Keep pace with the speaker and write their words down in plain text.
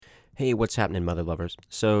Hey, what's happening, mother lovers?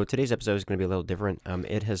 So today's episode is going to be a little different.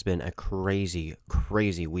 It has been a crazy,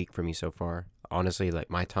 crazy week for me so far. Honestly, like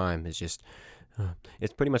my time is just,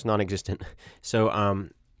 it's pretty much non-existent. So,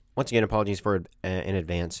 once again, apologies for in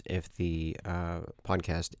advance if the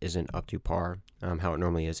podcast isn't up to par, how it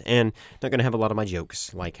normally is, and not going to have a lot of my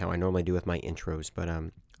jokes like how I normally do with my intros. But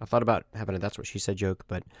I thought about having a "That's What She Said" joke,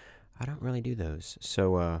 but I don't really do those.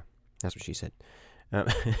 So that's what she said. Uh,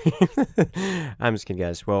 I'm just kidding,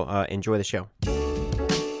 guys. Well, enjoy the show.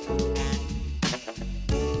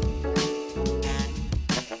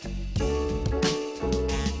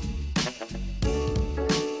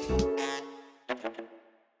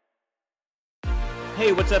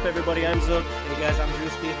 Hey, what's up, everybody? I'm Zook. Hey, guys, I'm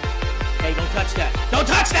Drewski. Hey, don't touch that. Don't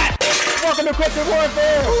touch that! Welcome to Cryptid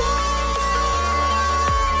Warfare!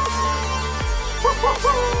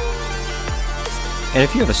 And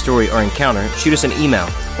if you have a story or encounter, shoot us an email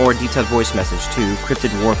or a detailed voice message to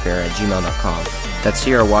cryptidwarfare@gmail.com. That's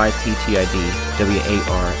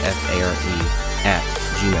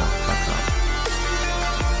CRYPTIDWARFARE@gmail.com.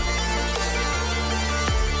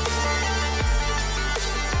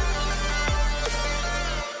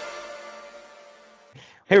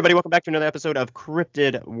 Hey, everybody, welcome back to another episode of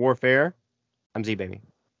Cryptid Warfare. I'm Z, baby.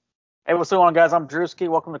 Hey, what's going on, guys? I'm Drewski.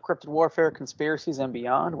 Welcome to Cryptid Warfare, Conspiracies, and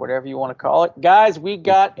Beyond, whatever you want to call it. Guys, we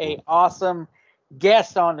got a awesome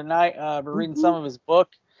guest on tonight. We're reading some of his book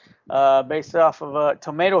based off of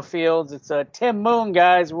tomato fields. It's Tim Moon,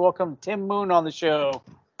 guys. Welcome Tim Moon on the show.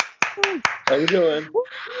 How you doing?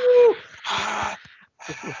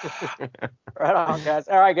 Right on, guys.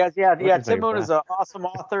 All right, guys. Yeah. Tim Moon is an awesome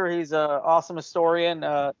author. He's an awesome historian.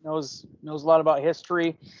 Knows a lot about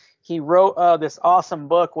history. He wrote this awesome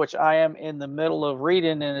book, which I am in the middle of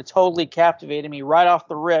reading, and it totally captivated me right off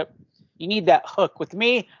the rip. You need that hook. With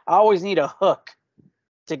me, I always need a hook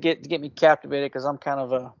to get me captivated because I'm kind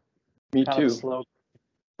of a slow.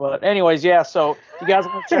 But anyways, yeah. So you guys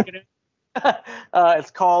want to check it out?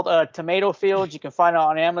 It's called Tomato Fields. You can find it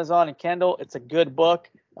on Amazon and Kindle. It's a good book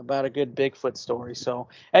about a good Bigfoot story. So,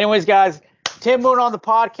 anyways, guys, Tim Moon on the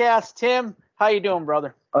podcast. Tim, how you doing,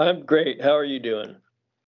 brother? I'm great. How are you doing?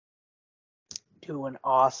 Doing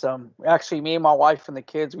awesome. Actually, me and my wife and the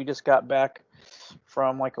kids, we just got back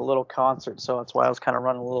from like a little concert, so that's why I was kind of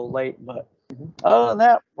running a little late. But other than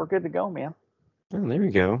that, we're good to go, man. Oh, there we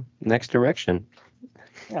go. Next direction.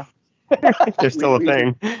 Yeah. There's still a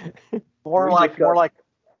thing. More like. Go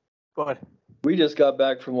ahead. We just got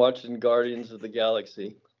back from watching Guardians of the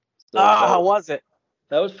Galaxy. So how was it?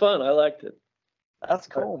 That was fun. I liked it. That's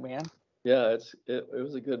cool, man. Yeah, it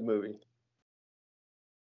was a good movie.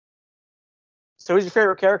 So who's your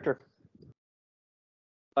favorite character?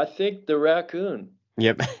 I think the raccoon.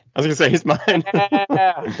 Yep. I was gonna say he's mine.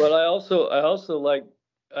 Yeah. But I also like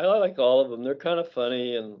all of them. They're kind of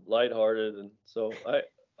funny and lighthearted, and so I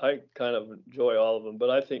kind of enjoy all of them. But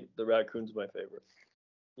I think the raccoon's my favorite.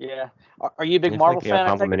 Yeah. Are you a big Marvel fan?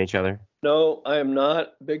 Compliment each other. No, I am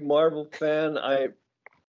not a big Marvel fan. I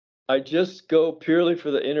just go purely for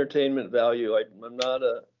the entertainment value.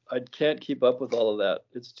 I can't keep up with all of that.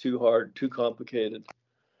 It's too hard, too complicated.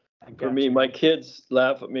 For me, my kids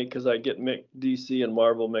laugh at me because I get DC and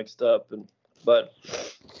Marvel mixed up, but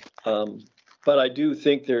I do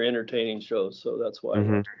think they're entertaining shows, so that's why.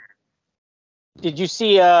 Mm-hmm. Did you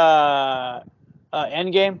see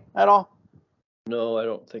Endgame at all? No, I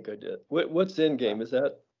don't think I did. What's Endgame? Is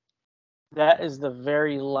that? That is the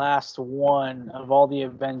very last one of all the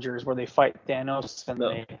Avengers where they fight Thanos and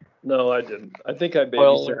No, I didn't. I think I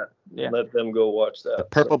babysat. Yeah. Let them go watch that. The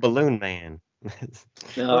Purple Balloon Man.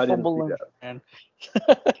 No, I didn't Balloon see that. Man.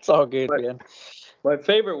 It's all good, man. My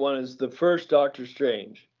favorite one is the first Doctor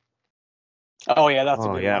Strange. Oh yeah, that's a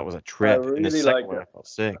Oh good yeah, one. it was a trip. I And the really second liked one, it. I felt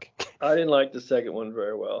sick. I didn't like the second one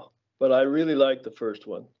very well, but I really liked the first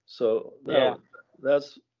one. So I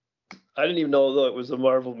didn't even know though it was a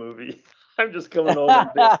Marvel movie. I'm just coming home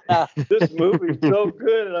and this movie's so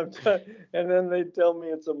good, and then they tell me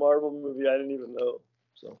it's a Marvel movie. I didn't even know.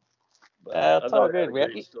 So that's all good.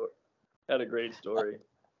 Had a great story.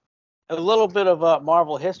 A little bit of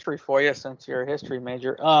Marvel history for you, since you're a history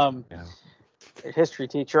major. A history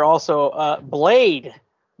teacher. Also, Blade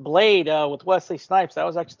with Wesley Snipes. That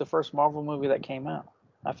was actually the first Marvel movie that came out.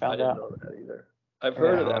 I found out. I didn't know that either. I've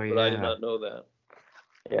heard of that, but I did not know that.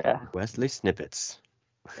 Yeah. Wesley Snippets.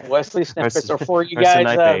 Wesley Snippets, or for you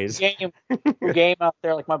guys who game out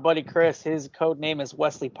there, like my buddy Chris, his code name is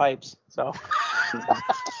Wesley Pipes. So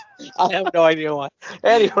I have no idea why.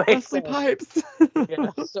 Anyway, Wesley Pipes.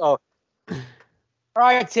 Yeah. So, all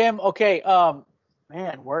right, Tim. Okay.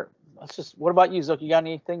 Man, what about you, Zook? You got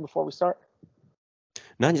anything before we start?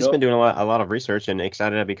 No, I've just No. been doing a lot of research and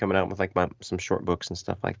excited to be coming out with like some short books and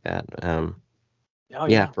stuff like that. Oh Yeah,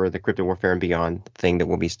 yeah. for the Crypto Warfare and Beyond thing that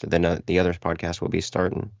will be the other podcast will be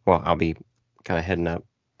starting. Well, I'll be kind of heading up.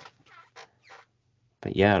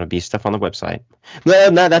 But yeah, it'll be stuff on the website.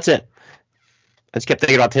 No, that's it. I just kept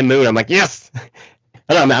thinking about Tim Moon. I'm like, yes.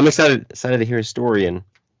 I don't know, I'm excited to hear his story. And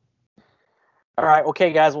All right,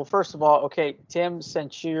 okay, guys. Well, first of all, okay, Tim,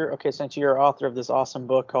 since you're author of this awesome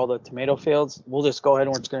book called The Tomato Fields, we'll just go ahead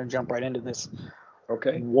and we're just going to jump right into this.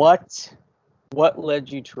 Okay. What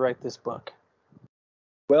led you to write this book?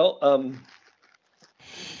 Well,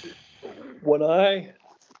 when I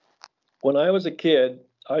was a kid,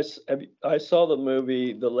 I saw the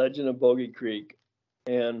movie The Legend of Bogey Creek,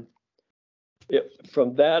 and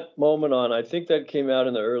from that moment on, I think that came out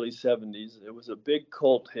in the early 70s. It was a big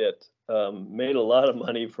cult hit, made a lot of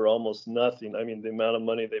money for almost nothing. I mean, the amount of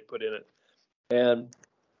money they put in it, and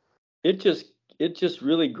it just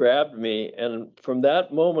really grabbed me. And from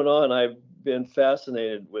that moment on, I've been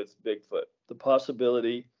fascinated with Bigfoot, the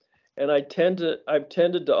possibility, and I've tended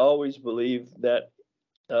to always believe that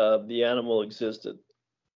the animal existed.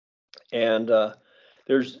 And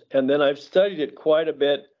then I've studied it quite a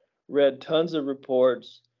bit, read tons of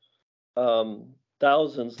reports,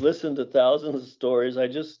 listened to thousands of stories. I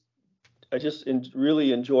just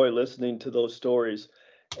really enjoy listening to those stories,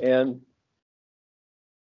 and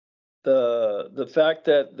the fact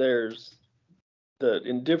that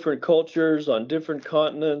in different cultures on different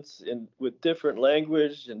continents with different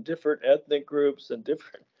language and different ethnic groups and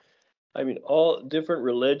all different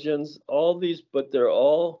religions, all these, but they're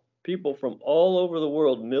all people from all over the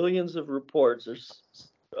world. Millions of reports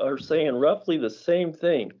are saying roughly the same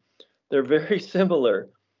thing. They're very similar.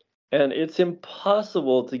 And it's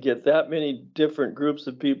impossible to get that many different groups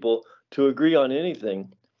of people to agree on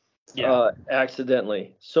anything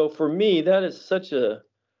accidentally. So for me, that is such a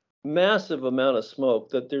massive amount of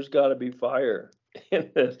smoke that there's got to be fire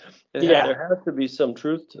in this. There has to be some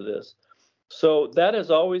truth to this. So that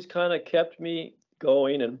has always kind of kept me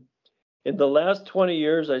going. And in the last 20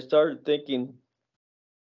 years, I started thinking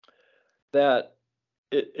that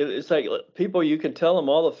it's like people, you can tell them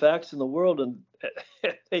all the facts in the world and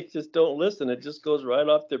they just don't listen. It just goes right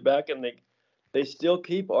off their back, and they still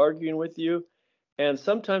keep arguing with you. And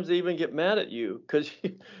sometimes they even get mad at you because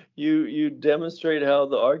you demonstrate how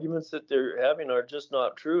the arguments that they're having are just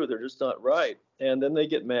not true. They're just not right. And then they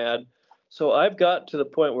get mad. So I've got to the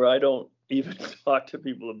point where I don't even talk to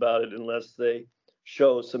people about it unless they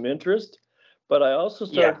show some interest. But I also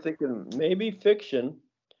started thinking maybe fiction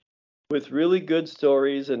with really good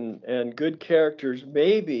stories and good characters,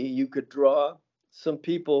 maybe you could draw some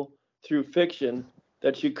people through fiction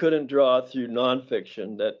that you couldn't draw through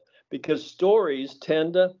nonfiction, because stories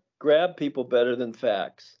tend to grab people better than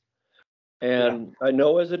facts. And I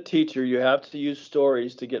know as a teacher, you have to use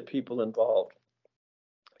stories to get people involved.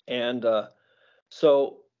 And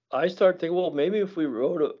so I started thinking, well, maybe if we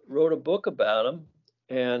wrote a book about them,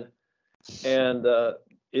 and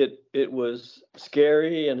it was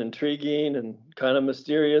scary and intriguing and kind of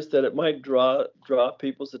mysterious, that it might draw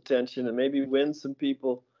people's attention and maybe win some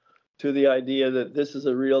people to the idea that this is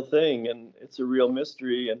a real thing and it's a real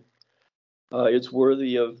mystery and it's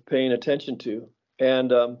worthy of paying attention to.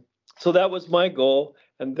 And so that was my goal.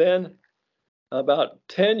 And then about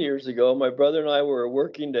 10 years ago, my brother and I were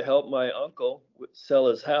working to help my uncle sell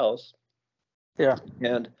his house. Yeah.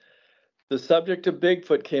 And the subject of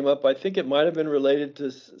Bigfoot came up. I think it might have been related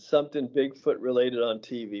to something Bigfoot related on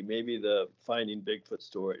TV, maybe the Finding Bigfoot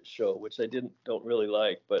story show, which I don't really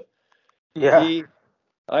like. But I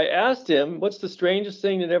asked him, what's the strangest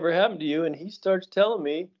thing that ever happened to you? And he starts telling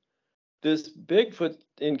me this Bigfoot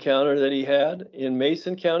encounter that he had in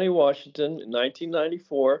Mason County, Washington in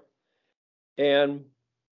 1994. And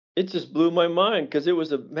it just blew my mind because it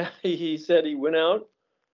was he said he went out,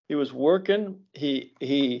 he was working,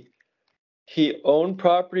 he owned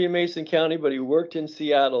property in Mason County, but he worked in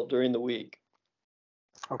Seattle during the week.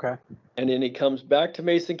 Okay. And then he comes back to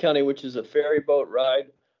Mason County, which is a ferry boat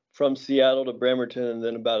ride from Seattle to Bremerton, and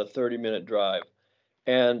then about a 30-minute drive.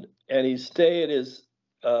 And he stayed at his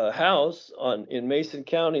house in Mason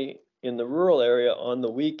County in the rural area on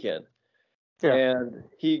the weekend. Yeah. And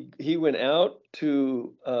he went out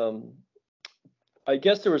to, I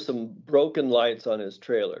guess there were some broken lights on his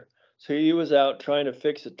trailer. So he was out trying to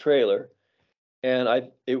fix a trailer.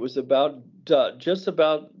 And it was just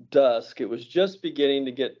about dusk. It was just beginning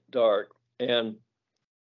to get dark. And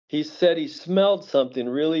he said he smelled something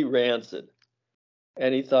really rancid.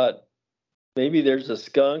 And he thought, maybe there's a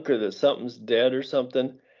skunk or that something's dead or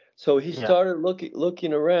something. So he started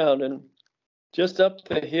looking around, and just up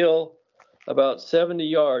the hill about 70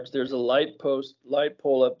 yards, there's a light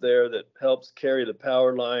pole up there that helps carry the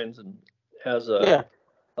power lines and has a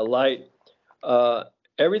light.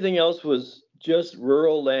 Everything else was just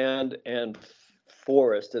rural land and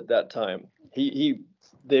forest at that time.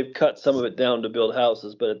 They've cut some of it down to build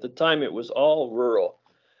houses, but at the time it was all rural.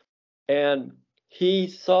 And he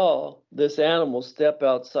saw this animal step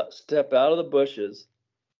out of the bushes,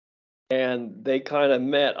 and they kind of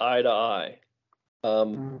met eye to eye.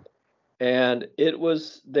 And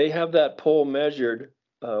they have that pole measured,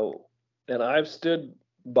 and I've stood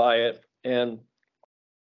by it, and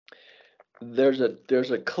there's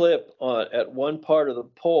a clip at one part of the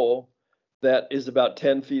pole that is about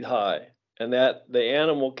 10 feet high, and that the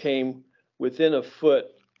animal came within a foot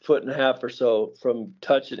and a half or so from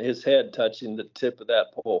his head touching the tip of that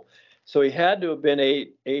pole. So he had to have been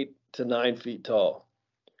 8 to 9 feet tall.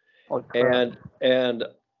 And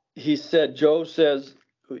he said, Joe says,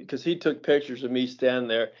 because he took pictures of me standing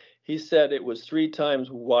there, he said it was 3 times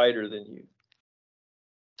wider than you.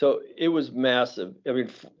 So it was massive. I mean,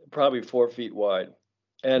 probably 4 feet wide.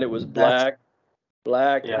 And it was black,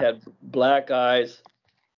 it had black eyes.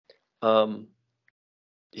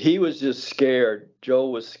 He was just scared. Joe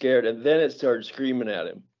was scared. And then it started screaming at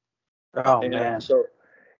him. Oh, man. So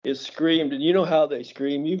it screamed. And you know how they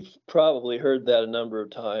scream? You've probably heard that a number of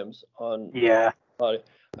times on. Yeah.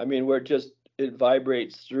 I mean, where it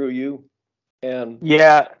vibrates through you. And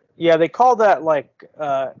yeah, they call that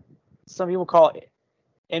some people call it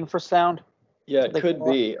infrasound. Yeah, it could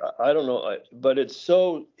be. I don't know. But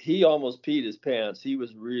he almost peed his pants. He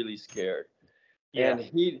was really scared. Yeah. And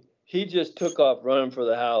he just took off running for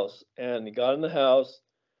the house. And he got in the house,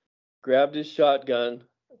 grabbed his shotgun,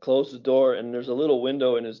 closed the door, and there's a little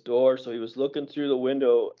window in his door. So he was looking through the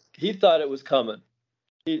window. He thought it was coming.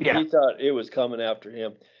 He thought it was coming after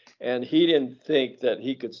him. And he didn't think that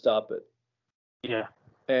he could stop it. Yeah.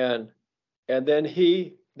 And then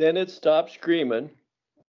it stopped screaming.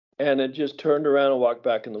 And it just turned around and walked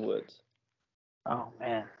back in the woods. Oh,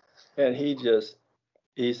 man. And he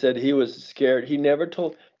said he was scared. He never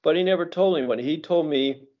told anyone. He told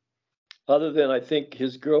me, other than I think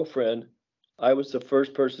his girlfriend, I was the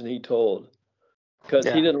first person he told. Because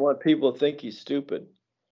he didn't want people to think he's stupid.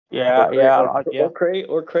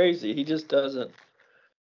 Or crazy. He just doesn't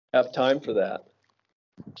have time for that.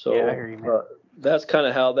 So I hear you, man. That's kind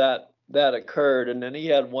of how that occurred. And then he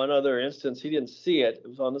had one other instance. He didn't see it. It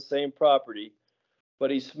was on the same property,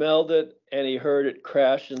 but he smelled it and he heard it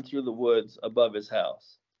crashing through the woods above his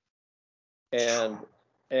house. And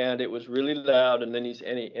it was really loud. And then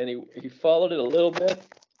he followed it a little bit.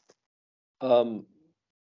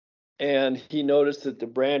 And he noticed that the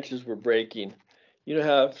branches were breaking. You know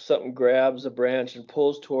how if something grabs a branch and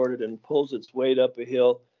pulls toward it and pulls its weight up a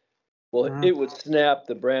hill? Well, it would snap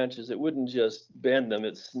the branches. It wouldn't just bend them.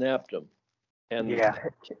 It snapped them. And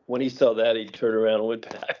when he saw that, he turned around and went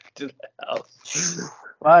back to the house.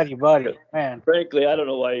 Buddy, man. Frankly, I don't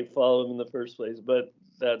know why he followed him in the first place, but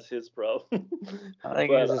that's his problem. I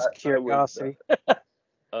think it was his curiosity.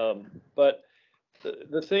 But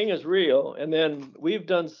the thing is real. And then we've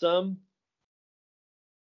done some.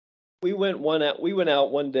 We went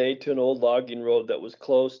out one day to an old logging road that was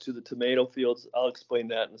close to the tomato fields. I'll explain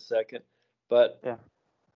that in a second. But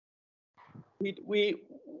we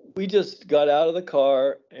just got out of the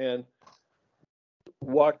car and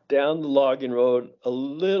walked down the logging road a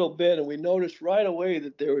little bit, and we noticed right away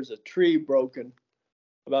that there was a tree broken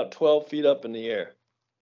about 12 feet up in the air.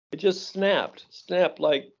 It just snapped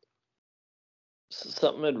like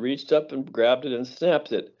something had reached up and grabbed it and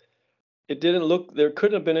snapped it. It didn't look, there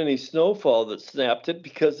couldn't have been any snowfall that snapped it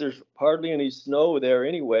because there's hardly any snow there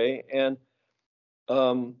anyway. And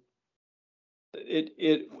the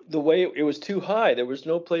way it was too high, there was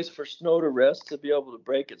no place for snow to rest to be able to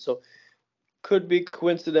break it. So could be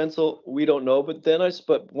coincidental, we don't know.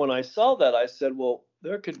 But when I saw that, I said, well,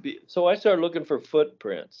 there could be. So I started looking for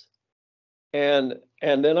footprints. And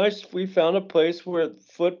then we found a place where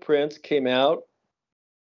footprints came out.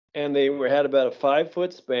 And they had about a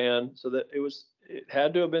 5-foot span, so that it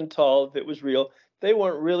had to have been tall if it was real. They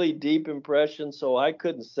weren't really deep impressions, so I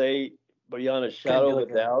couldn't say beyond a shadow of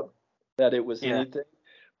a doubt that it was anything.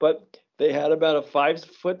 But they had about a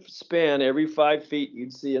 5-foot span. Every 5 feet,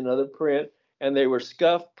 you'd see another print, and they were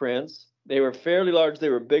scuff prints. They were fairly large. They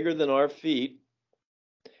were bigger than our feet.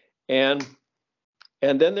 And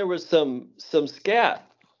then there was some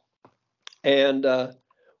scat. And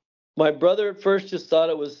my brother at first just thought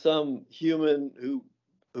it was some human who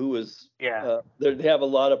was they have a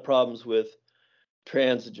lot of problems with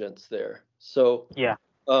transigents there. So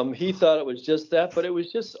he thought it was just that, but it was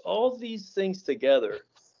just all these things together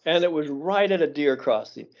And it was right at a deer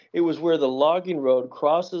crossing. It was where the logging road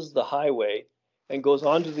crosses the highway and goes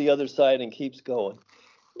onto the other side and keeps going.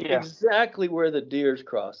 Yeah. Exactly where the deers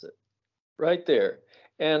cross it, right there.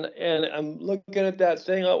 And I'm looking at that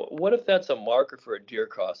thing. What if that's a marker for a deer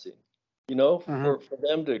crossing? You know, for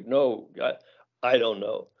them to know. I don't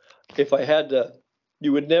know. If I had to,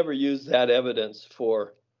 you would never use that evidence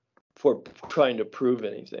for trying to prove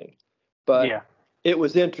anything. But Yeah. it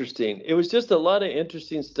was interesting. It was just a lot of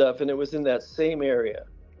interesting stuff, and it was in that same area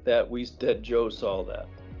that Joe saw that.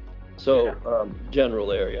 So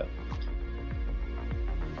general area.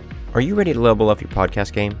 Are you ready to level up your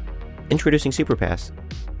podcast game? Introducing Superpass,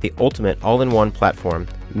 the ultimate all-in-one platform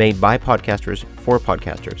made by podcasters for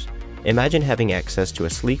podcasters. Imagine having access to a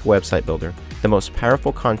sleek website builder, the most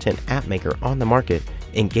powerful content app maker on the market,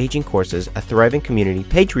 engaging courses, a thriving community,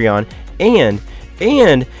 Patreon,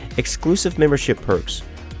 and exclusive membership perks,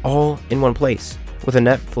 all in one place. With a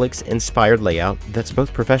Netflix-inspired layout that's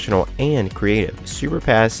both professional and creative,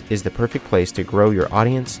 Superpass is the perfect place to grow your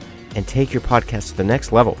audience and take your podcast to the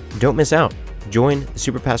next level. Don't miss out. Join the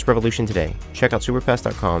Superpass revolution today. Check out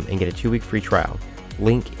superpass.com and get a 2-week free trial.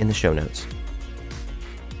 Link in the show notes.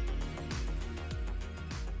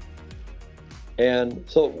 And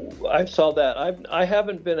so I saw that. I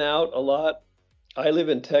haven't been out a lot. I live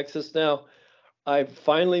in Texas now. I've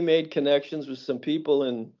finally made connections with some people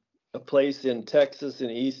in a place in Texas, in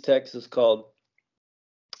East Texas, called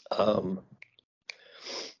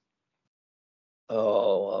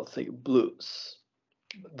I'll think Blues.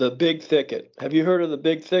 The Big Thicket. Have you heard of the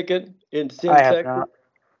Big Thicket in I have Texas? not.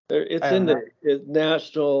 It's in the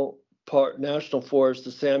national forest,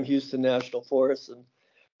 the Sam Houston National Forest, and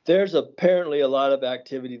there's apparently a lot of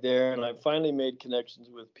activity there. And I finally made connections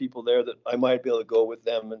with people there that I might be able to go with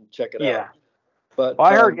them and check it out. But Well,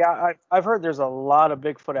 I heard, I've heard there's a lot of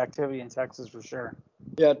Bigfoot activity in Texas for sure.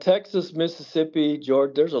 Yeah, Texas, Mississippi,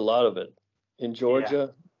 Georgia. There's a lot of it in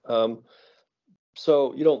Georgia.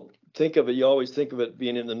 So you don't think of it. You always think of it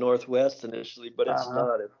being in the Northwest initially, but it's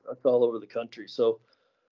not. It's all over the country. So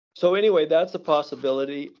anyway, that's a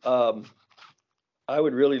possibility. I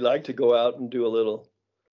would really like to go out and do a little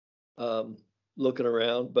looking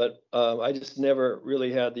around, but I just never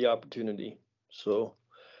really had the opportunity. So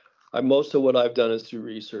most of what I've done is through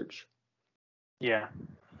research. Yeah.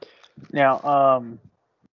 Now,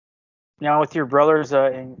 with your brother's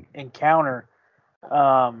encounter,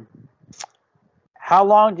 how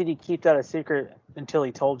long did he keep that a secret until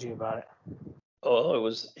he told you about it? Oh,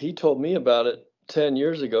 he told me about it 10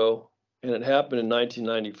 years ago, and it happened in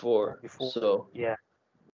 1994. So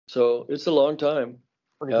it's a long time.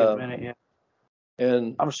 Pretty good minute, yeah.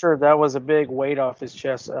 And I'm sure that was a big weight off his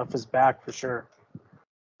chest, off his back for sure.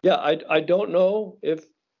 Yeah, I don't know if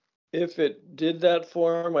it did that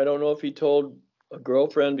for him. I don't know if he told a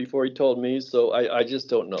girlfriend before he told me, so I just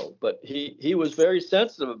don't know. But he was very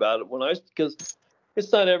sensitive about it because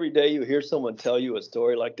it's not every day you hear someone tell you a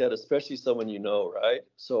story like that, especially someone you know, right?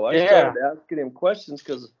 So I started asking him questions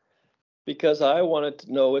because I wanted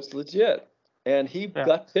to know it's legit. And he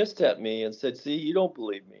got pissed at me and said, "See, you don't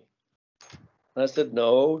believe me." And I said,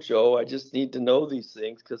 "No, Joe, I just need to know these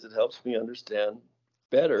things because it helps me understand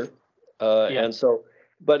better." And so,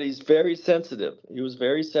 but he's very sensitive. He was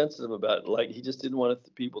very sensitive about it. Like, he just didn't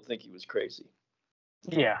want people to think he was crazy.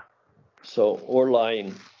 Yeah. So, or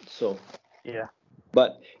lying. So. Yeah.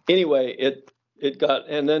 But anyway, it got,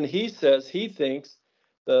 and then he says he thinks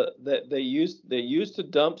that they used to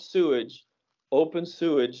dump open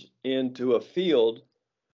sewage into a field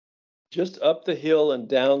just up the hill and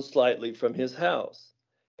down slightly from his house,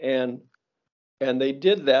 and they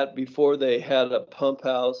did that before they had a pump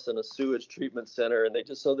house and a sewage treatment center, and they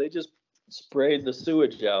just sprayed the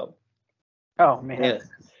sewage out. Oh man!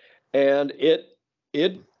 And it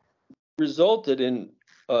resulted in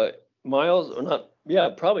miles, or not,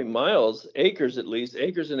 probably miles, acres at least,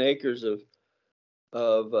 acres and acres of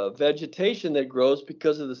vegetation that grows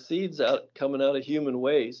because of the seeds coming out of human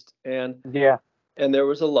waste, and there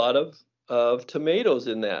was a lot of tomatoes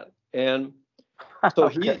in that, and so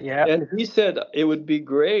he said it would be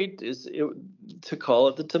great to call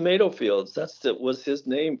it the tomato fields. That was his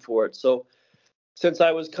name for it. So since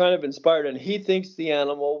I was kind of inspired, and he thinks the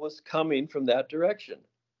animal was coming from that direction.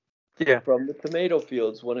 From the tomato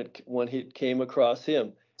fields when it came across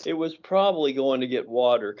him. It was probably going to get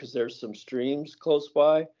water because there's some streams close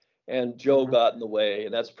by, and Joe got in the way,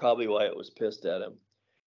 and that's probably why it was pissed at him.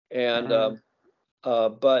 And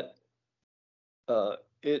but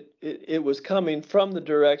it was coming from the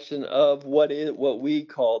direction of what we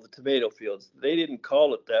call the tomato fields. They didn't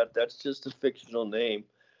call it that. That's just a fictional name,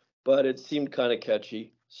 but it seemed kind of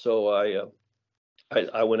catchy. So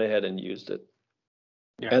I went ahead and used it.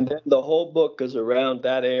 Yeah. And then the whole book is around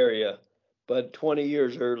that area, but 20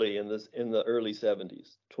 years early in the early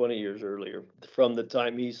 70s, 20 years earlier from the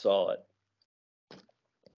time he saw it.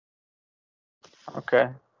 Okay.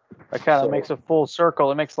 That kind of So- makes a full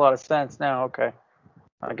circle. It makes a lot of sense now. Okay.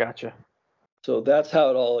 I got you. So that's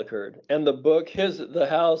how it all occurred. And the book, the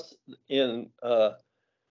house in the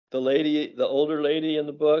older lady in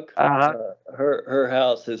the book, her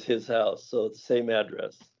house is his house, so it's the same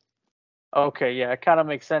address. Okay, yeah, it kind of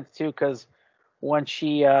makes sense too, because when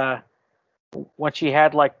she had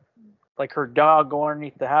like her dog go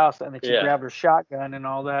underneath the house, and then she Yeah. grabbed her shotgun and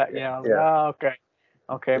all that. Yeah, I was like, Yeah.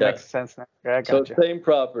 oh, okay, it Yeah. makes sense now. Okay, I So got you. same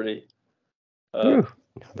property. Whew.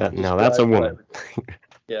 Now that's a woman.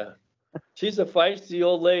 Yeah. She's a feisty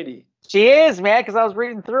old lady. She is, man, because I was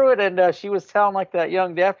reading through it, and she was telling like that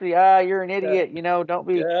young deputy, you're an idiot, don't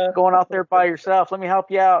be going out there by yourself. Let me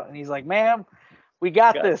help you out. And he's like, ma'am, we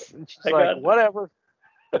got this. And she's like, whatever.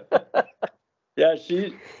 Yeah,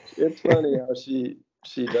 it's funny how she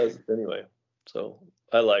does it anyway. So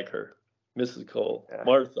I like her. Mrs. Cole. Yeah.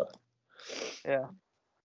 Martha. Yeah.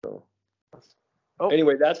 So Oh,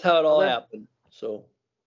 anyway, that's how it all happened. So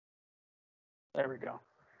there we go.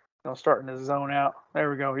 I'm starting to zone out.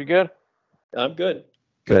 There we go. You good? I'm good.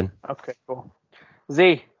 Good. Okay, cool.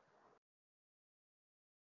 Z.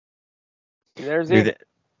 You there, Z?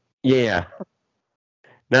 Yeah.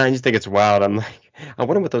 No, I just think it's wild. I'm like, I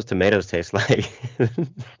wonder what those tomatoes taste like.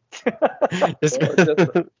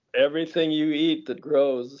 Everything you eat that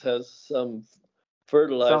grows has some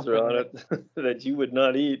fertilizer on it that you would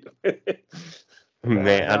not eat.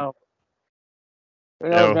 Man,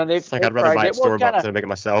 it's like I'd rather buy it store-bought than make it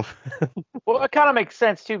myself. Well, it kind of makes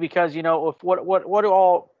sense too, because if what do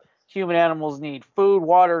all human animals need? Food,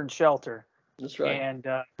 water, and shelter. That's right. And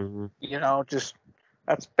just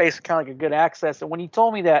that's basically kind of like a good access. And when you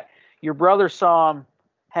told me that your brother saw him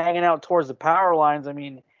hanging out towards the power lines, I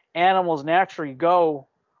mean, animals naturally go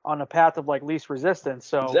on the path of like least resistance.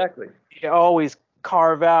 So exactly, you always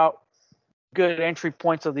carve out good entry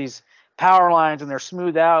points of these power lines, and they're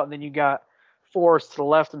smooth out, and then you got forest to the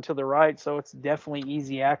left and to the right, so it's definitely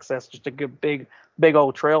easy access, just a good big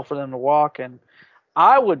old trail for them to walk. And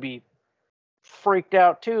I would be freaked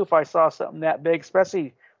out too if I saw something that big,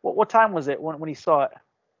 especially what time was it when he saw it?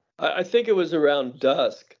 I think it was around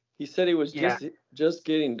dusk. He said it was just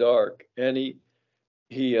getting dark, and it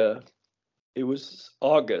was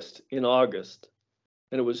in August,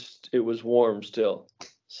 and it was warm still.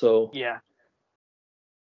 So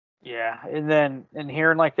yeah, and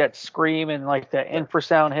hearing like that scream and like that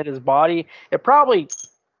infrasound hit his body, it probably,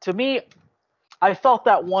 to me, I felt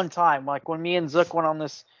that one time, like when me and Zook went on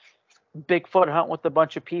this Bigfoot hunt with a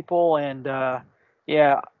bunch of people, and I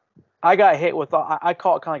got hit with, I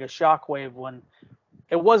call it kind of like a shockwave, when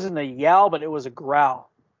it wasn't a yell, but it was a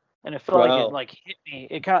growl, and it felt like it like hit me.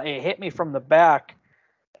 It hit me from the back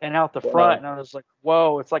and out the front, and I was like,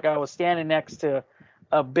 whoa! It's like I was standing next to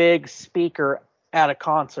a big speaker at a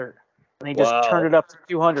concert, and he just turned it up to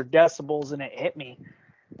 200 decibels, and it hit me,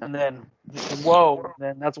 and then whoa! And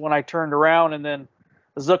then that's when I turned around, and then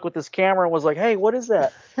Zook with his camera was like, "Hey, what is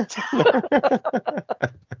that?"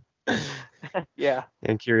 Yeah.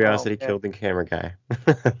 And curiosity killed the camera guy.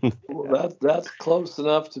 Well, that's close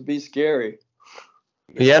enough to be scary.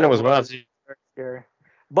 Yeah, and it was wild. Very scary.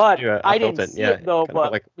 But I didn't see it though.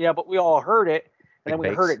 But but we all heard it, and then we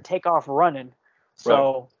heard it take off running.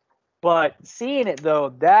 So, but seeing it though,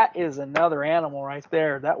 that is another animal right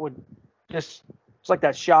there. That would it's like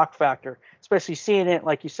that shock factor, especially seeing it,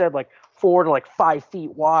 like you said, like 4 to like 5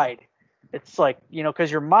 feet wide. It's like,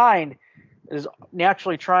 because your mind is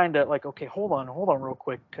naturally trying to like, okay, hold on real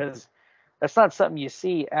quick, because that's not something you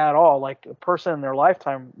see at all. Like a person in their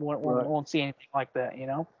lifetime won't see anything like that,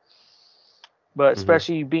 But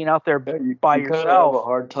especially being out there by yourself, kind of have a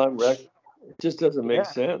hard time. It just doesn't make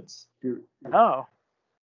sense. No.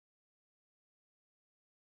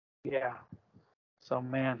 Yeah. So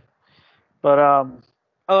man, but other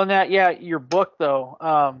than that, your book though,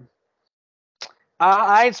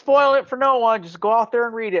 I ain't spoil it for no one. Just go out there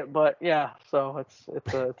and read it. But so it's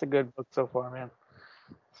a good book so far, man.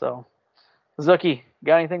 So, Zuki,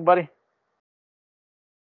 got anything, buddy?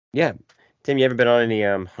 Yeah, Tim, you ever been on any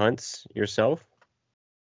hunts yourself?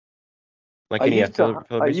 Like I used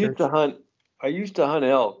to hunt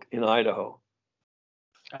elk in Idaho.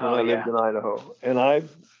 When I lived in Idaho, and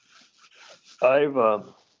I've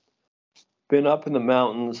been up in the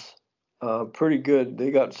mountains, pretty good.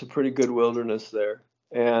 They got some pretty good wilderness there,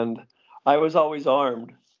 and I was always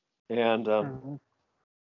armed, and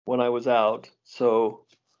when I was out, so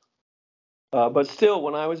But still,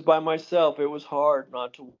 when I was by myself, it was hard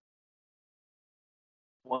not to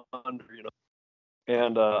wonder,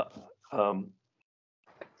 And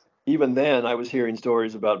even then, I was hearing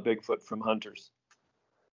stories about Bigfoot from hunters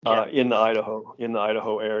in the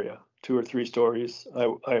Idaho area. 2 or 3 stories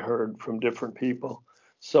I heard from different people.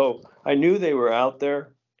 So I knew they were out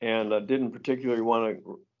there, and I didn't particularly want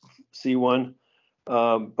to see one,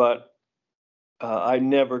 but I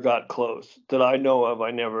never got close. That I know of, I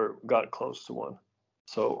never got close to one.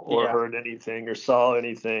 So, or heard anything, or saw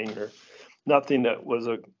anything, or nothing that was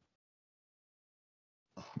a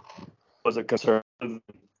concern. A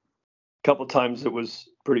couple times it was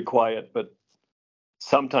pretty quiet, but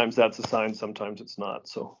sometimes that's a sign, sometimes it's not.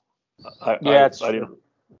 So I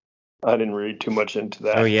didn't read too much into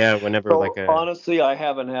that. Oh yeah, whenever so honestly, I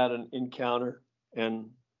haven't had an encounter, and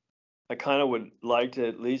I kind of would like to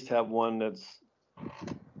at least have one that's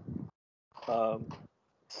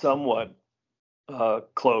somewhat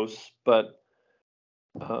close, but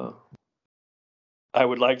I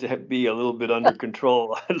would like to be a little bit under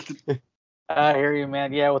control. I hear you,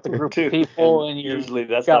 man. Yeah, with a group of people, and usually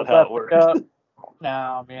that's not how it works.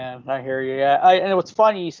 No, man, I hear you. Yeah, and what's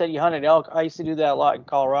funny, you said you hunted elk. I used to do that a lot in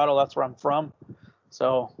Colorado. That's where I'm from.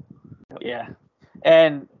 So, yeah.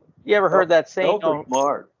 And you ever heard that saying? Elk are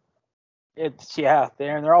smart.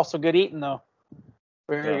 They're also good eating though.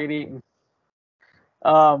 Very good eating.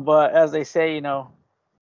 But as they say,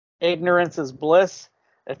 ignorance is bliss.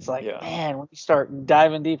 It's like, man, when you start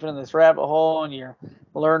diving deep into this rabbit hole and you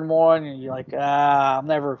learn more, and you're like, I'm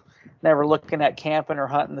never looking at camping or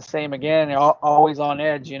hunting the same again. You're always on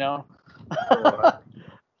edge, I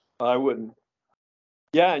wouldn't.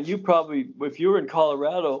 Yeah, and you probably, if you were in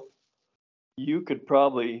Colorado, you could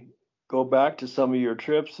probably go back to some of your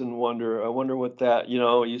trips and I wonder what that,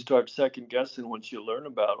 you start second guessing once you learn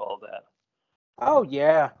about all that. Oh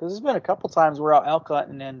yeah, because there's been a couple times we're out elk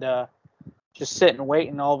hunting and just sitting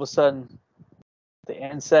waiting. All of a sudden,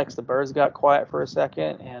 the birds got quiet for a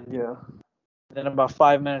second, and then about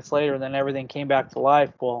 5 minutes later, then everything came back to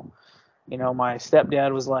life. Well, my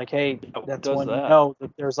stepdad was like, "Hey, that's when you know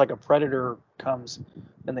that there's like a predator comes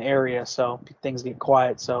in the area, so things get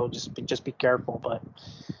quiet. So just be careful."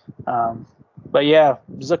 But yeah,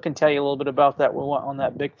 Zook can tell you a little bit about that. We went on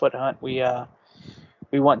that Bigfoot hunt.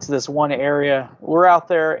 We went to this one area. We're out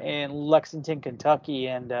there in Lexington, Kentucky,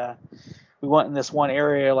 and we went in this one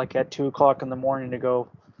area like at 2:00 in the morning to go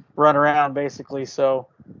run around, basically. So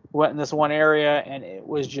we went in this one area, and it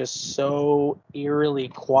was just so eerily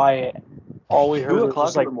quiet. All we heard was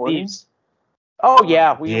just like thieves. Oh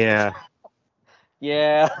yeah,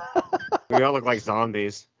 yeah. We all look like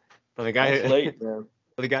zombies. But the guy, late, man.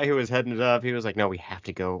 The guy who was heading it up, he was like, "No, we have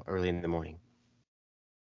to go early in the morning."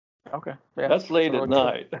 Okay. Yeah. That's late at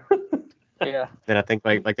night. Yeah. Then I think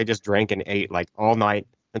like they just drank and ate like all night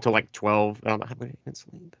until like 12. And I'm like, I didn't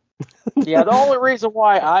sleep. Yeah, the only reason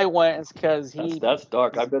why I went is because That's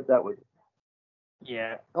dark. I bet that was.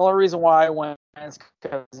 Yeah, the only reason why I went is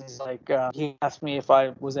because he's like, he asked me if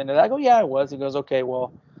I was into that. I go, yeah, I was. He goes, okay,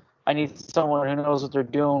 well, I need someone who knows what they're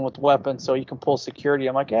doing with weapons so you can pull security.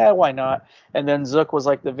 I'm like, yeah, why not? And then Zook was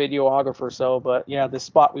like the videographer. So, but yeah, the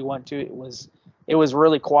spot we went to, it was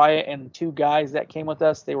really quiet. And 2 guys that came with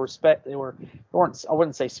us, they weren't, I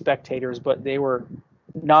wouldn't say spectators, but they were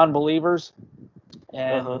non-believers.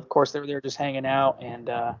 And of course they were there just hanging out, and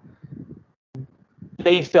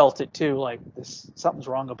they felt it too, like something's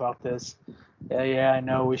wrong about this. Yeah, I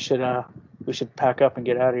know, we should pack up and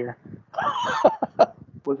get out of here.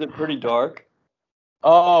 Was it pretty dark?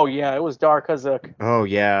 Oh yeah, it was dark as a. Oh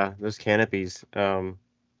yeah, those canopies. I'm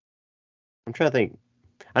trying to think.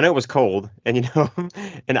 I know it was cold, and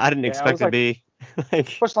and I didn't expect it to be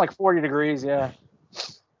like pushing like 40 degrees. Yeah.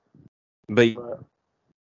 But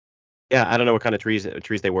yeah, I don't know what kind of trees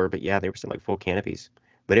they were, but yeah, they were still like full canopies.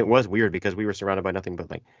 But it was weird because we were surrounded by nothing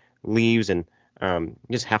but like leaves and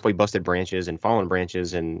just halfway busted branches and fallen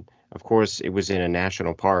branches, and of course it was in a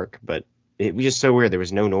national park, but it was just so weird. There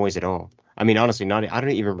was no noise at all. I mean, honestly, I don't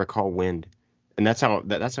even recall wind, and that's how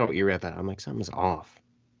eerie I thought. I'm like, something's off,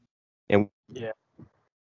 and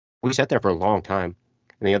we sat there for a long time,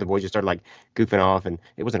 and the other boys just started like goofing off, and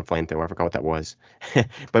it wasn't a flamethrower. I forgot what that was,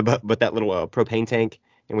 but that little propane tank,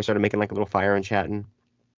 and we started making like a little fire and chatting.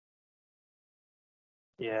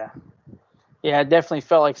 Yeah, it definitely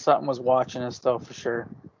felt like something was watching us, though, for sure.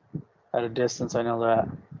 At a distance, I know that.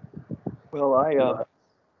 Well,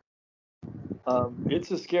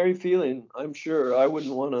 it's a scary feeling. I'm sure I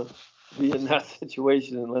wouldn't want to be in that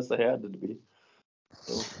situation unless I had to be.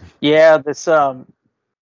 So. Yeah, this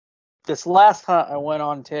last hunt I went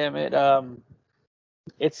on, Tim,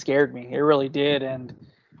 it scared me. It really did, and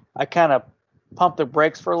I kind of pump the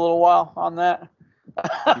brakes for a little while on that.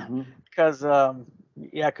 Mhm. Because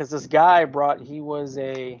this guy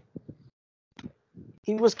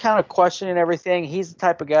he was kind of questioning everything. He's the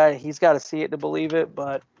type of guy, he's got to see it to believe it.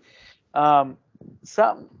 But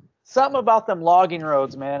something about them logging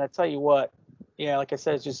roads, man. I tell you what. Yeah, like I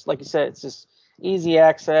said, it's just like you said, it's just easy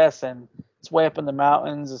access and it's way up in the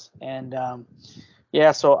mountains. And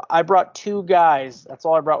so I brought 2 guys. That's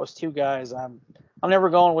all I brought was 2 guys. I'm never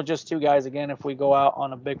going with just 2 guys again if we go out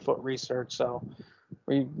on a Bigfoot research. So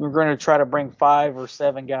we're going to try to bring 5 or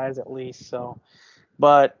 7 guys at least. So,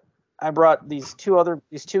 but I brought these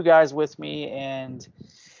 2 guys with me, and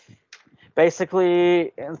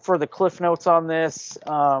basically, and for the cliff notes on this,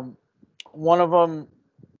 one of them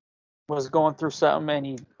was going through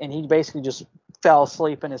something, and he basically just fell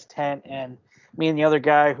asleep in his tent, and me and the other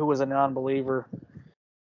guy, who was a non-believer,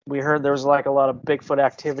 we heard there was like a lot of Bigfoot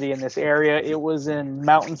activity in this area. It was in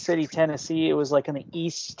Mountain City, Tennessee. It was like in the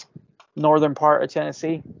east northern part of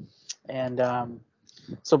Tennessee, and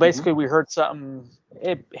so basically we heard something.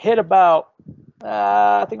 It hit about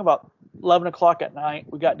I think about 11 o'clock at night.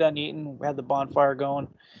 We got done eating, we had the bonfire going,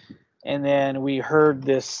 and then we heard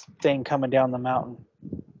this thing coming down the mountain,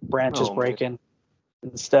 branches breaking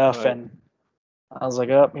and stuff. Right. And I was like,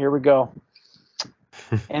 oh, here we go.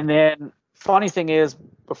 And then funny thing is,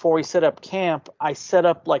 before we set up camp, I set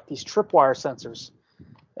up like these tripwire sensors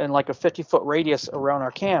in like a 50-foot radius around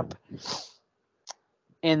our camp.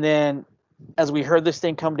 And then as we heard this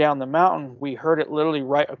thing come down the mountain, we heard it literally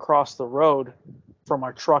right across the road from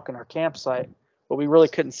our truck and our campsite, but we really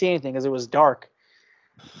couldn't see anything because it was dark.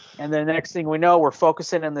 And then the next thing we know, we're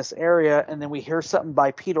focusing in this area, and then we hear something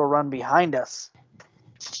bipedal run behind us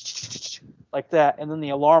like that, and then the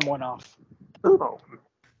alarm went off.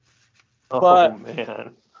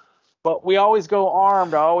 Man. But we always go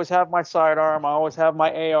armed. I always have my sidearm. I always have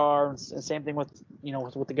my AR, and same thing with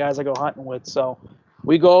with the guys I go hunting with. So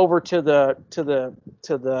we go over to the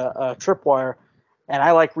tripwire, and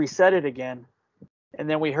I like reset it again, and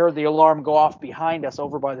then we heard the alarm go off behind us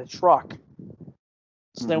over by the truck.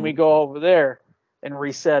 So then we go over there and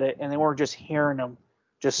reset it, and then we're just hearing them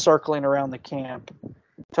just circling around the camp,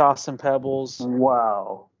 tossing pebbles.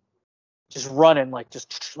 Wow. Just running,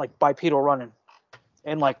 just like bipedal running,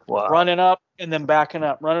 and running up and then backing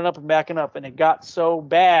up, running up and backing up. And it got so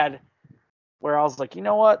bad where I was like, you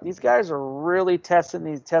know what? These guys are really testing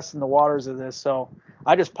the waters of this. So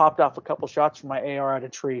I just popped off a couple shots from my AR at a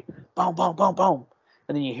tree. Boom, boom, boom, boom.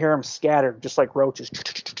 And then you hear them scattered just like roaches.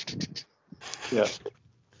 Yeah.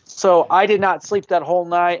 So I did not sleep that whole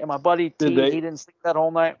night. And my buddy T, he didn't sleep that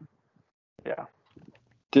whole night. Yeah.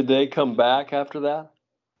 Did they come back after that?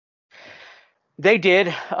 They did.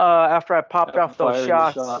 After I popped off those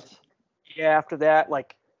shots. Yeah, after that,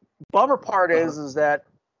 bummer part is that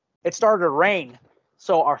it started to rain,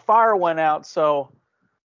 so our fire went out. So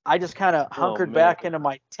I just kind of hunkered back into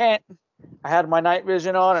my tent. I had my night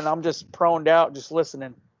vision on, and I'm just proned out, just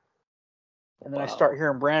listening. And then I start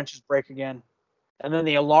hearing branches break again, and then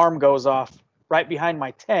the alarm goes off right behind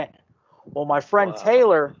my tent. Well, my friend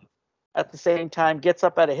Taylor, at the same time, gets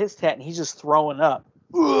up out of his tent, and he's just throwing up.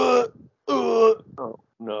 Oh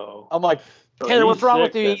no! I'm like, Taylor, what's wrong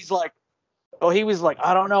with you? Then. He's like, he was like,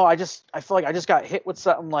 I don't know. I feel like I just got hit with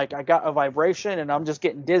something. Like I got a vibration, and I'm just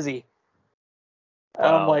getting dizzy. Wow.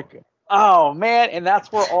 And I'm like, oh man! And that's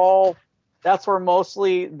where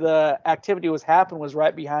mostly the activity was happening, was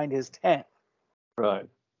right behind his tent. Right.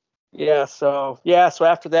 Yeah. So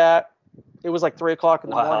after that, it was like 3 o'clock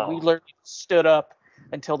in the morning. We literally stood up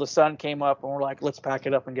until the sun came up, and we're like, let's pack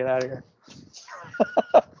it up and get out of here.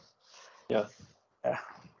 Yeah.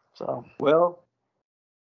 So. Well,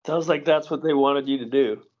 sounds like that's what they wanted you to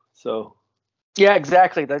do. So. Yeah,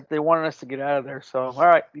 exactly. They wanted us to get out of there. So, all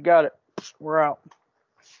right, you got it. We're out.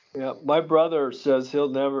 Yeah, my brother says he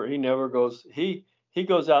never goes. He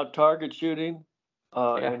goes out target shooting,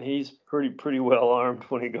 and he's pretty well armed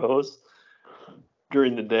when he goes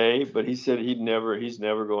during the day. But he said he's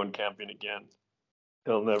never going camping again.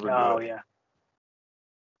 He'll never do it. Oh yeah.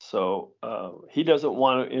 So he doesn't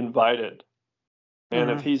want to invite it. And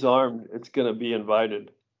if he's armed, it's going to be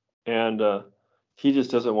invited. And he just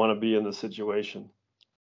doesn't want to be in the situation.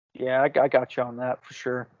 Yeah, I got you on that for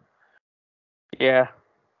sure. Yeah.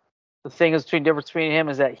 The thing is, difference between him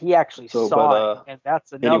is that he actually saw it. And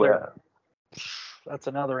that's another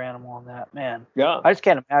animal on that, man. Yeah. I just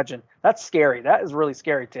can't imagine. That's scary. That is really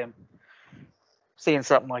scary, Tim. Seeing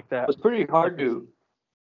something like that. It's pretty hard to.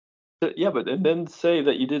 Yeah, but and then say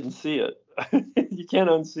that you didn't see it. You can't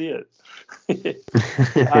unsee it.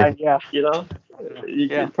 Yeah.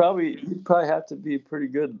 You'd probably have to be a pretty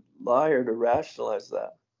good liar to rationalize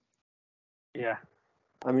that. Yeah.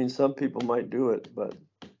 I mean, some people might do it, but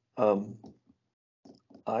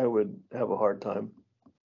I would have a hard time.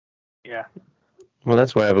 Yeah. Well,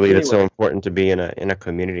 that's why I believe it's so Anyway. important to be in a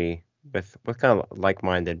community with kind of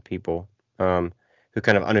like-minded people, who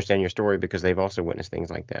kind of understand your story because they've also witnessed things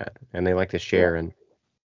like that, and they like to Yeah. share and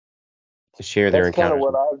to share their That's kind of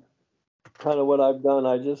encounters. what I've done.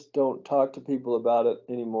 I just don't talk to people about it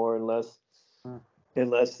anymore unless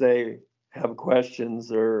they have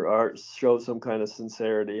questions or show some kind of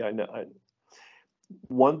sincerity. I know.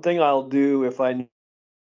 One thing I'll do if I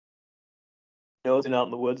know it's out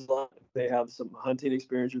in the woods a lot, if they have some hunting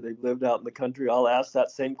experience or they've lived out in the country, I'll ask that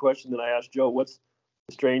same question that I asked Joe. What's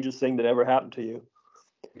the strangest thing that ever happened to you?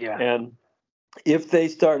 Yeah. And if they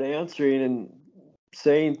start answering and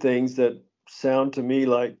saying things that sound to me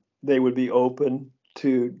like they would be open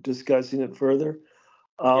to discussing it further,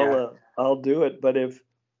 I'll do it. But if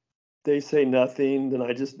they say nothing, then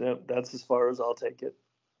that's as far as I'll take it,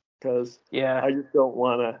 because Yeah. I just don't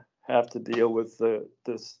want to have to deal with the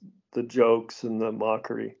jokes and the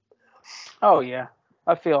mockery. Oh yeah.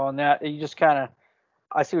 I feel on that. You just kind of,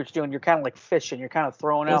 I see what you're doing. You're kind of like fishing. You're kind of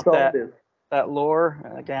throwing That's out all it is. that lure.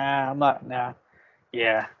 Like, I'm not. Nah.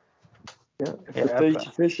 Yeah. Yeah, if Yeah.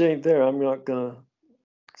 the fish ain't there, I'm not gonna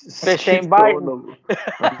Fish keep ain't biting.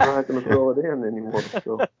 I'm not gonna throw it in anymore.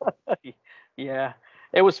 So Yeah.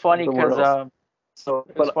 It was funny somewhere because else. So,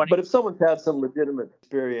 it was funny. but if someone's had some legitimate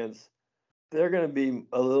experience, they're gonna be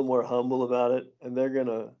a little more humble about it, and they're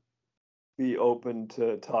gonna be open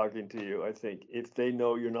to talking to you. I think if they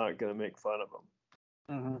know you're not gonna make fun of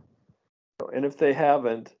them, and if they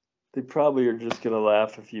haven't, they probably are just gonna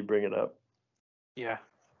laugh if you bring it up. Yeah.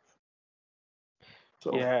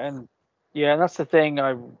 So And that's the thing.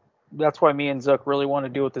 That's why me and Zook really want to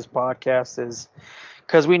do with this podcast is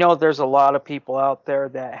because we know there's a lot of people out there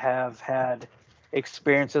that have had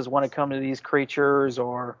experiences when it comes to these creatures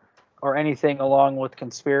or anything along with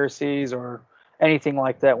conspiracies or anything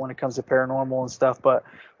like that when it comes to paranormal and stuff. But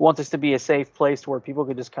we want this to be a safe place where people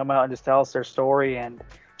could just come out and just tell us their story and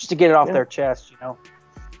just to get it off their chest,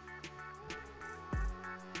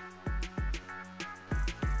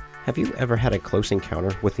 Have you ever had a close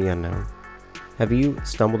encounter with the unknown? Have you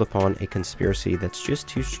stumbled upon a conspiracy that's just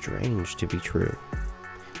too strange to be true?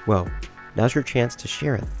 Well, now's your chance to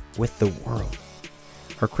share it with the world.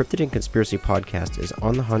 Our Cryptid and Conspiracy podcast is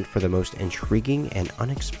on the hunt for the most intriguing and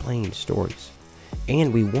unexplained stories.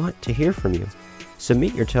 And we want to hear from you.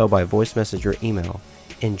 Submit your tale by voice message or email,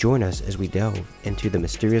 and join us as we delve into the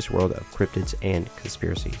mysterious world of cryptids and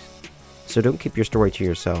conspiracies. So don't keep your story to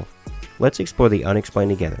yourself. Let's explore the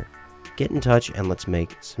unexplained together. Get in touch and let's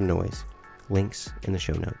make some noise. Links in the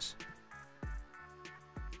show notes.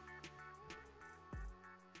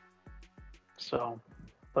 So,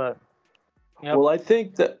 but well, I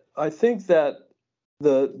think that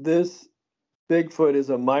this Bigfoot is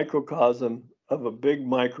a microcosm of a big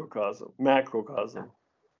macrocosm,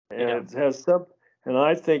 and it has and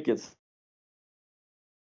I think it's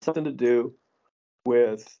something to do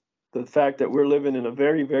with the fact that we're living in a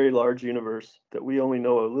very, very large universe that we only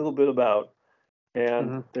know a little bit about,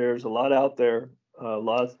 and there's a lot out there,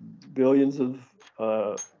 lots, billions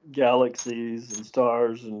of galaxies and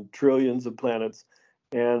stars and trillions of planets,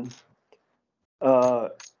 and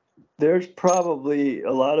there's probably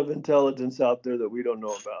a lot of intelligence out there that we don't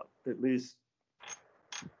know about. At least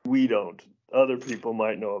we don't. Other people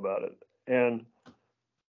might know about it, and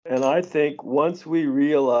I think once we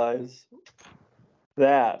realize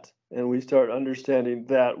that and we start understanding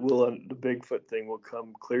that, the Bigfoot thing will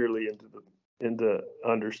come clearly into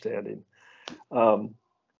understanding,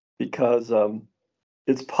 because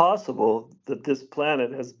it's possible that this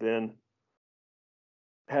planet has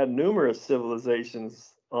had numerous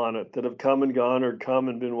civilizations on it that have come and gone, or come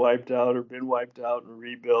and been wiped out, or been wiped out and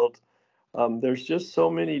rebuilt. There's just so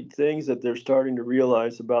many things that they're starting to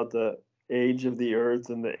realize about the age of the Earth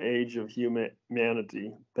and the age of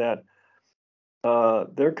humanity that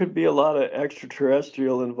there could be a lot of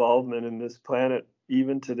extraterrestrial involvement in this planet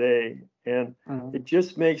even today, and it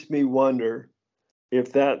just makes me wonder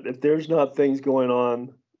if there's not things going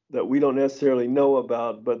on that we don't necessarily know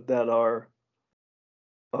about, but that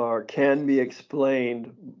can be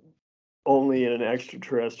explained only in an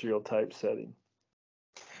extraterrestrial type setting.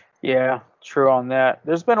 Yeah, true on that.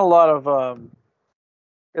 There's been a lot of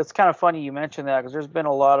it's kind of funny you mentioned that because there's been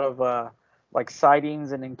a lot of like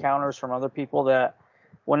sightings and encounters from other people that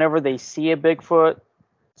whenever they see a Bigfoot,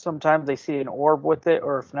 sometimes they see an orb with it,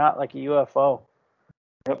 or if not, like a UFO.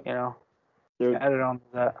 Yep. Added on to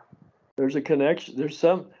that. There's a connection. There's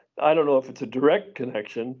some, I don't know if it's a direct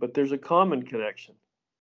connection, but there's a common connection.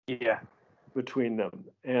 Yeah. between them.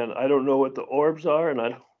 And I don't know what the orbs are, and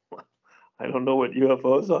I don't know what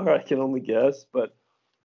UFOs are. I can only guess, but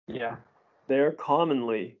Yeah. they're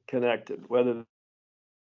commonly connected. Whether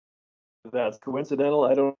that's coincidental,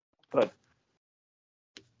 I don't, but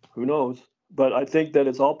who knows? But I think that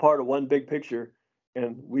it's all part of one big picture,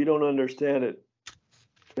 and we don't understand it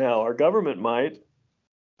now. Our government might.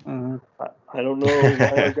 Mm-hmm. I don't know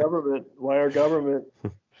why our government.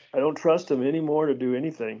 I don't trust them anymore to do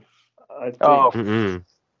anything. I think Oh,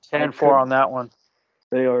 10-4 on that one.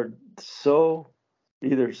 they are so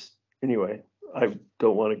either. Anyway, I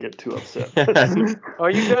don't want to get too upset. Oh,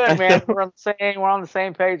 you good, man? We're on the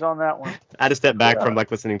same page on that one. I had to step back Yeah. from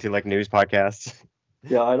like listening to like news podcasts.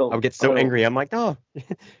 Yeah, I I would get so angry. I'm like, no.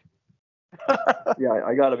 Yeah,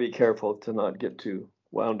 I got to be careful to not get too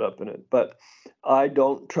wound up in it. But I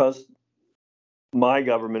don't trust my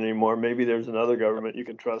government anymore. Maybe there's another government you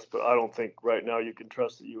can trust, but I don't think right now you can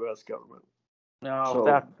trust the U.S. government. No, So,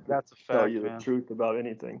 that's a tell fact, you man. the truth about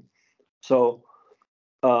anything. So,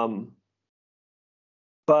 but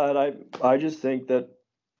I just think that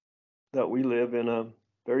we live in a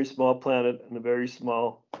very small planet in a very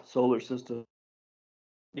small solar system.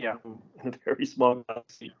 Yeah. In a very small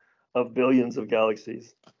galaxy of billions of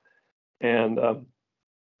galaxies and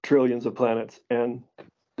trillions of planets, and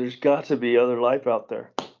there's got to be other life out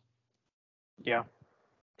there. Yeah.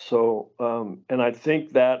 So, and I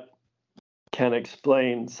think that can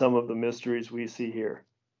explain some of the mysteries we see here.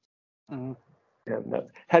 Mm-hmm. And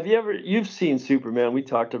you've seen Superman? We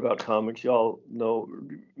talked about comics. Y'all know.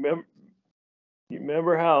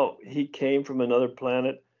 Remember how he came from another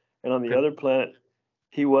planet, and on the other planet,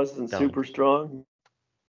 he wasn't Krypton. super strong.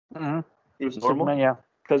 Mm-hmm. He was normal. Superman, yeah.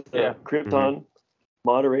 Because Yeah. Krypton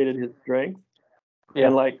moderated his strength, Yeah.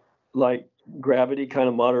 and like gravity kind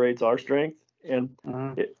of moderates our strength, and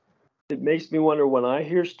Mm-hmm. it makes me wonder when I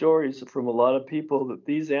hear stories from a lot of people that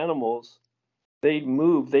these animals, they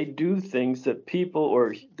move, they do things that people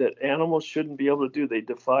or that animals shouldn't be able to do. They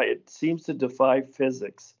defy, it seems to defy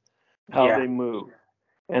physics, how Yeah. they move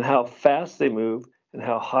and how fast they move and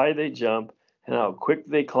how high they jump and how quick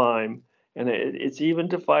they climb. And it's even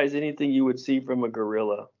defies anything you would see from a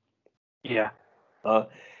gorilla. Yeah.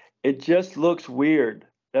 It just looks weird.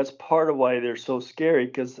 That's part of why they're so scary,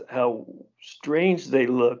 because how strange they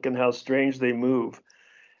look and how strange they move.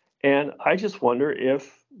 And I just wonder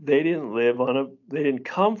if they didn't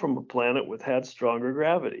come from a planet with had stronger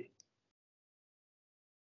gravity,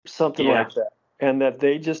 something Yeah. like that, and that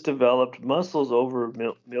they just developed muscles over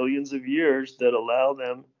millions of years that allow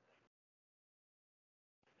them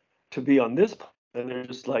to be on this planet. And they're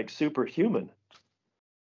just like superhuman.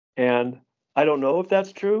 And I don't know if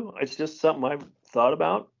that's true. It's just something I've thought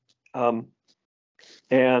about.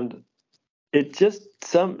 And it's just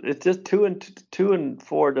two and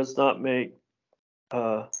four does not make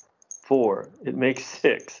four. It makes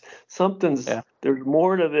six. There's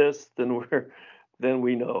more to this than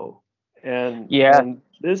we know. And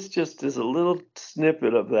this just is a little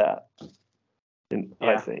snippet of that.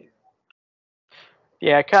 I think.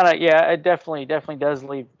 Yeah, it definitely does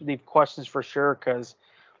leave questions for sure, because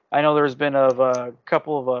I know there's been a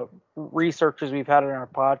couple of researchers we've had on our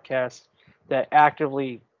podcast that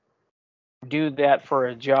actively do that for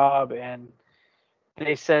a job, and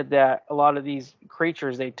they said that a lot of these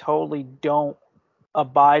creatures, they totally don't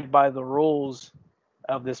abide by the rules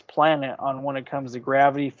of this planet on when it comes to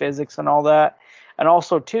gravity, physics, and all that. And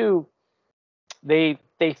also too, they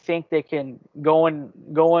think they can go in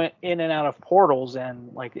and out of portals,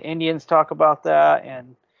 and like the Indians talk about that.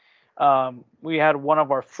 And we had one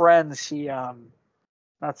of our friends, she not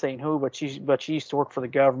saying who, but she used to work for the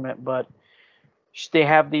government, but they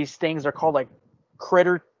have these things, they're called like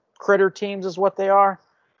critter teams is what they are.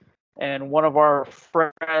 And one of our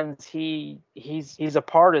friends, he's a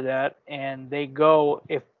part of that, and they go,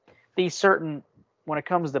 if these certain, when it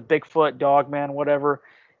comes to Bigfoot, Dogman, whatever,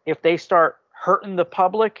 if they start hurting the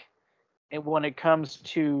public, and when it comes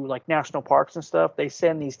to like national parks and stuff, they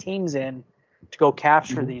send these teams in to go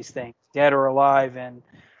capture these things, dead or alive. And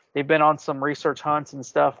they've been on some research hunts and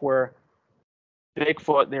stuff where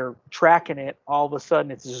Bigfoot, they're tracking it, all of a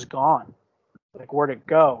sudden it's just gone. Like, where'd it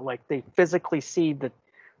go? Like, they physically see the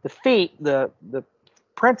feet, the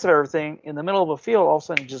prints of everything in the middle of a field, all of a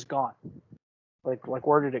sudden just gone. Like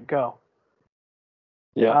where did it go?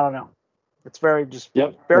 Yeah. I don't know. It's very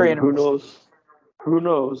very interesting. Who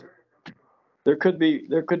knows? There could be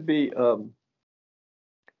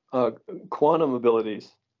quantum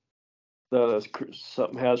abilities that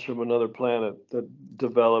something has from another planet that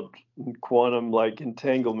developed quantum like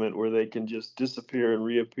entanglement where they can just disappear and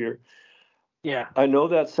reappear. Yeah. I know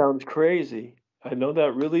that sounds crazy, I know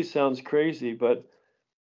that really sounds crazy, but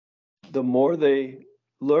the more they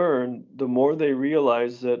learn, the more they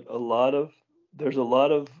realize that there's a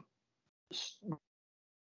lot of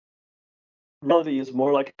reality is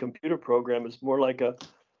more like a computer program. It's more like a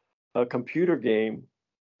computer game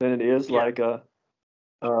than it is Yeah.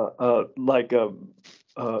 like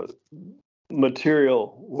a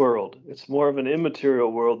material world. It's more of an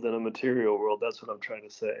immaterial world than a material world. That's what I'm trying to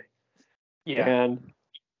say. Yeah.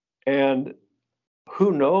 And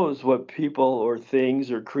who knows what people or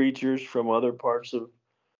things or creatures from other parts of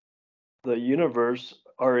the universe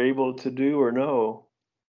are able to do or know,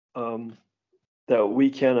 that we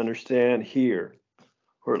can't understand here,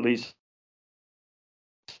 or at least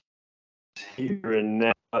here and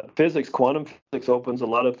now. Quantum physics opens a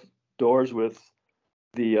lot of doors with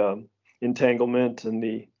the entanglement and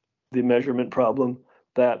the measurement problem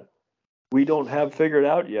that we don't have figured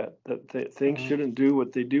out yet. That things shouldn't do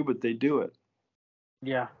what they do, but they do it.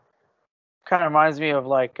 Yeah. Kind of reminds me of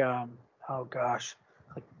like, oh gosh,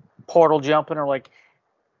 like portal jumping or like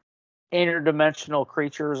interdimensional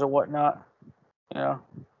creatures or whatnot. You know?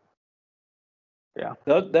 Yeah.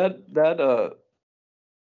 That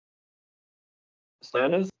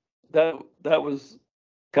Atlantis, that was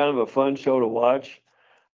kind of a fun show to watch.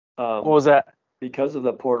 What was that? Because of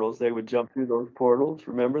the portals, they would jump through those portals.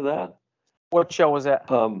 Remember that? What show was that?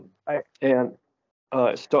 And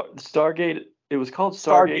Stargate. It was called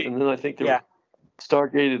Stargate. and then I think there was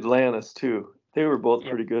Stargate Atlantis too. They were both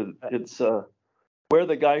pretty good. It's where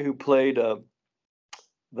the guy who played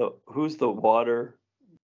who's the water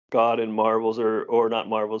god in Marvels or not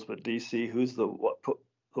Marvels but DC. Who's the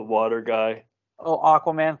water guy? Oh,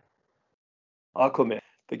 Aquaman. Aquaman.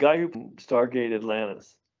 The guy who Stargate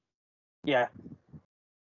Atlantis. Yeah.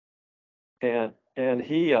 And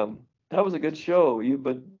he that was a good show. You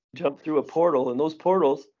but jump through a portal, and those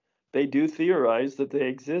portals, they do theorize that they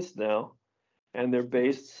exist now, and they're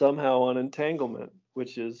based somehow on entanglement,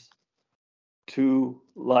 which is two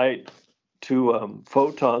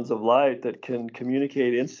photons of light that can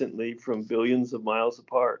communicate instantly from billions of miles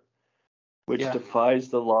apart, which defies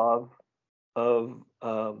the law of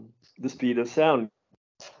the speed of sound.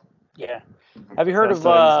 Yeah. Have you heard of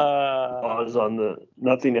laws on the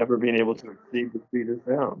nothing ever being able to exceed the speed of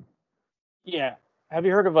sound? Yeah. Have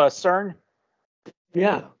you heard of CERN?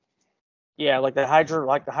 Yeah. Yeah, like the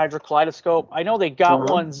Hydra Kaleidoscope. I know they got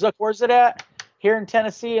one. Zook, where's it at? Here in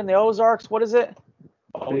Tennessee in the Ozarks. What is it?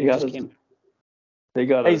 Oh, They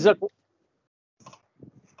got Hey Zook.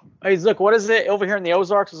 Hey Zook, what is it over here in the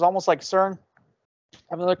Ozarks? It's almost like CERN.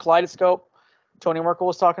 Have another kaleidoscope. Tony Merkel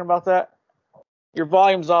was talking about that. Your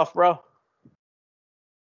volume's off, bro.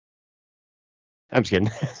 I'm just kidding.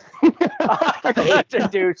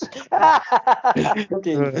 Dude.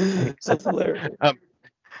 That's hilarious.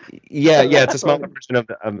 Yeah, it's a smaller version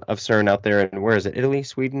of CERN out there. And where is it? Italy,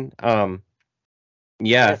 Sweden?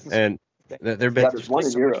 Yeah, and there's been one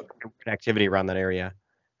in Europe. Activity around that area.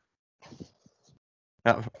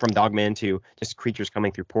 From Dogman to just creatures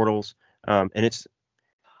coming through portals. And it's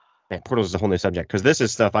portals is a whole new subject because this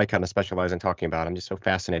is stuff I kind of specialize in talking about. I'm just so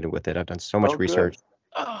fascinated with it. I've done so much research.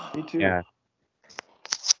 Me too. Yeah.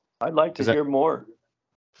 I'd like to hear more.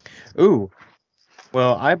 Ooh.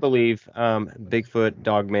 Well, I believe Bigfoot,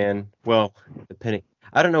 Dogman, well, depending.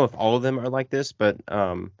 I don't know if all of them are like this, but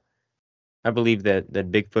I believe that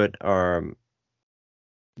Bigfoot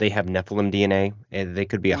they have Nephilim DNA, and they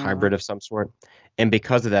could be a hybrid of some sort. And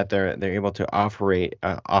because of that, they're able to operate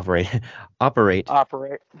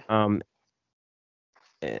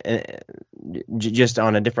just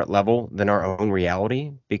on a different level than our own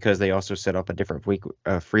reality, because they also set up a different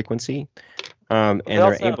frequency. And they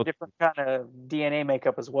also have different kind of DNA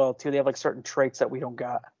makeup as well too. They have like certain traits that we don't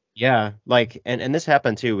got. Yeah, like and this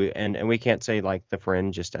happened too, and we can't say like the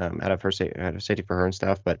friend just out of safety for her and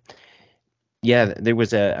stuff, but yeah, there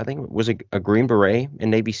was I think it was a Green Beret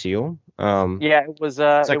and Navy SEAL. Yeah, it was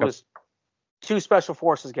was two special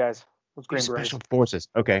forces guys. It was Green Berets. Special forces.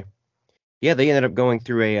 Okay. Yeah, they ended up going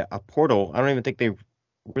through a portal. I don't even think they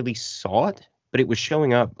really saw it, but it was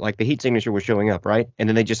showing up, like the heat signature was showing up, right? And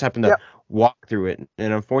then they just happened to walk through it,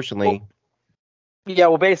 and unfortunately.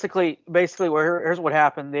 Basically, here's what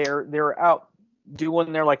happened. They're out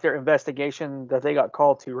doing their investigation that they got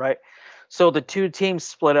called to, right? So the two teams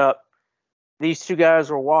split up. These two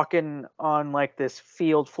guys were walking on like this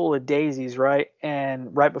field full of daisies, right?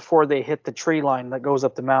 And right before they hit the tree line that goes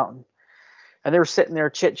up the mountain. And they were sitting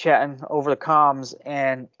there chit-chatting over the comms,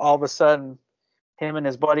 and all of a sudden, him and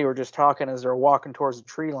his buddy were just talking as they're walking towards the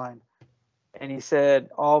tree line. And he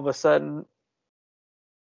said, all of a sudden,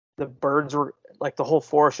 the birds were, like the whole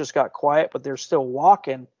forest just got quiet, but they're still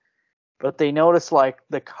walking. but they noticed like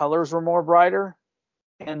the colors were more brighter,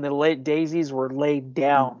 and the late daisies were laid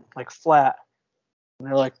down like flat. And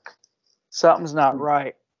they're like, something's not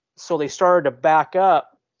right. So they started to back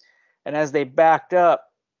up, and as they backed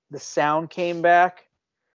up, the sound came back.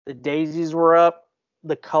 The daisies were up.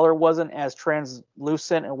 The color wasn't as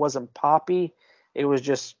translucent. It wasn't poppy. It was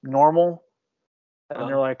just normal. And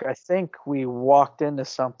they're like, I think we walked into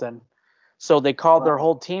something. So they called their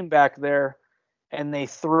whole team back there, and they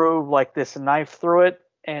threw like this knife through it,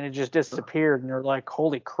 and it just disappeared. And they're like,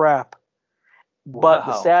 holy crap. But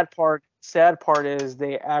the sad part is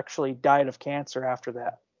they actually died of cancer after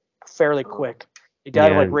that, fairly quick. They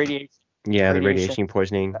died of like radiation. Yeah, the radiation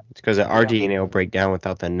poisoning. It's because our DNA will break down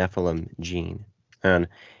without the Nephilim gene, and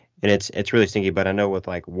it's really stinky. But I know with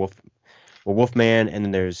like Wolfman, and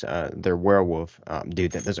then there's their werewolf.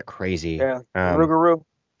 Dude, those are crazy. Yeah, Rougarou.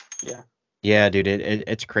 Yeah. Yeah, dude,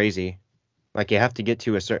 it's crazy. Like you have to get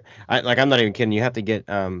to a certain. I'm not even kidding. You have to get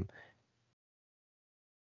to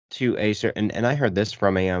a certain. And I heard this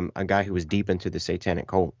from a guy who was deep into the satanic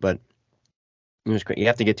cult, but it was great. You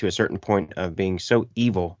have to get to a certain point of being so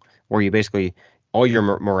evil where you basically all your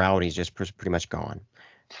morality is just pretty much gone.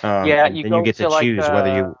 Yeah, and then you get to choose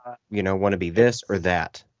whether you want to be this or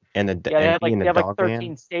that. And they have like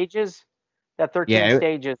 13 stages. That 13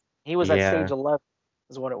 stages. He was at stage 11,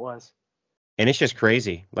 is what it was. And it's just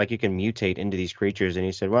crazy. Like you can mutate into these creatures. And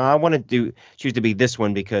he said, "Well, I want to choose to be this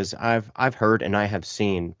one because I've heard and I have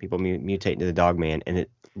seen people mutate into the dog man, and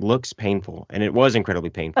it looks painful, and it was incredibly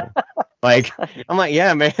painful." Like I'm like,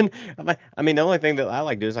 yeah, man. I mean, the only thing that I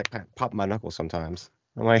like to do is like pop my knuckles sometimes.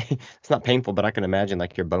 I'm like, it's not painful, but I can imagine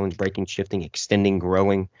like your bones breaking, shifting, extending,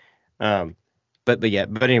 growing. But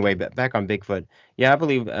anyway, back on Bigfoot. Yeah, I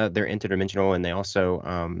believe they're interdimensional, and they also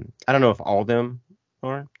I don't know if all of them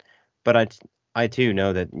are, but I too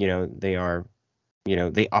know that they are,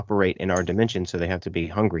 they operate in our dimension, so they have to be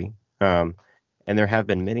hungry. And there have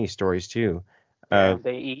been many stories too of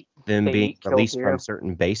them being released from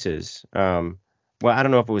certain bases. Well, I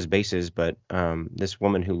don't know if it was bases, but this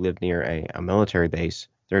woman who lived near a military base,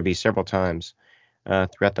 there would be several times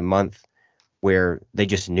throughout the month where they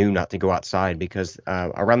just knew not to go outside because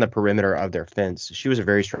around the perimeter of their fence, she was a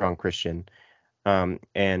very strong Christian,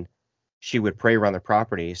 and she would pray around the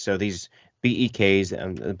property. So these BEKs,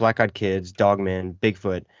 the Black-Eyed Kids, Dogmen,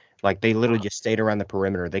 Bigfoot, like they literally just stayed around the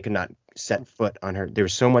perimeter. They could not set foot on her. There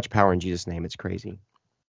was so much power in Jesus' name. It's crazy.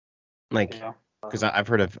 Like, because I've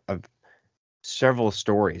heard of several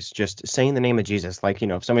stories just saying the name of Jesus. Like,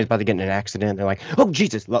 if somebody's about to get in an accident, they're like, oh,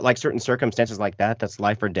 Jesus, like certain circumstances like that, that's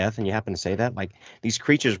life or death. And you happen to say that, like these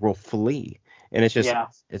creatures will flee. And it's just,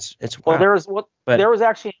 it's well, wow. There was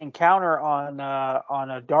actually an encounter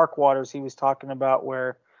on Dark Waters he was talking about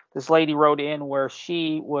where this lady wrote in where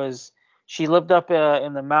she lived up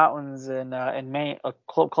in the mountains in Maine,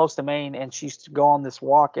 close to Maine, and she used to go on this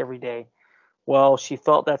walk every day. Well, she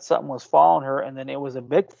felt that something was following her, and then it was a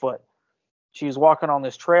Bigfoot. She was walking on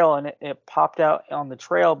this trail, and it popped out on the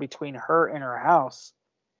trail between her and her house,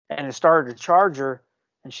 and it started to charge her.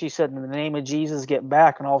 And she said, in the name of Jesus, get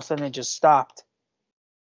back. And all of a sudden it just stopped.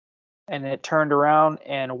 And it turned around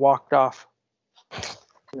and walked off.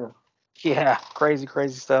 Yeah, crazy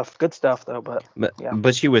stuff. Good stuff, though.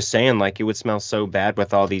 But she was saying, like, it would smell so bad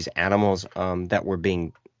with all these animals that were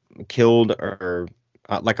being killed, or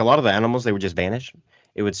like a lot of the animals, they would just vanish.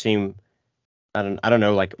 It would seem, I don't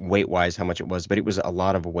know, like weight-wise how much it was, but it was a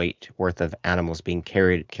lot of weight worth of animals being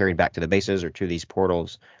carried back to the bases or to these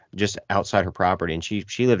portals just outside her property. And she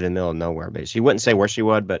lived in the middle of nowhere, but she wouldn't say where she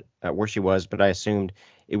was, but I assumed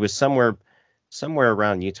it was somewhere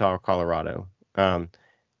around Utah or Colorado.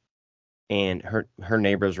 And her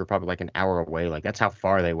neighbors were probably like an hour away. Like that's how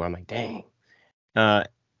far they were. I'm like, dang. And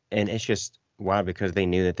it's just wow, because they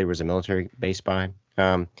knew that there was a military base by.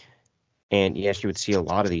 And yes, you would see a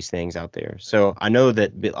lot of these things out there. So I know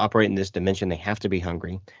that operate in this dimension, they have to be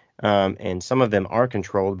hungry. And some of them are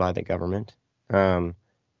controlled by the government. And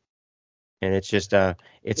it's just,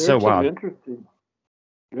 it's so wild.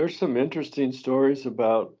 There's some interesting stories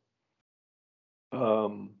about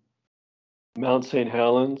Mount St.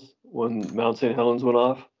 Helens, when Mount St. Helens went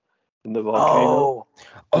off in the volcano.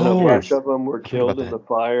 And a bunch of them were killed in the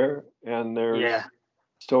fire. And there's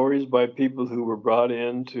stories by people who were brought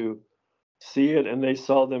in to see it, and they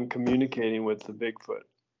saw them communicating with the Bigfoot.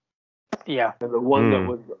 Yeah. And the one that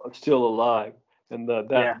was still alive. And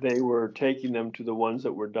they were taking them to the ones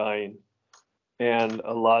that were dying. And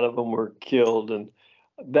a lot of them were killed. And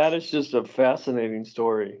that is just a fascinating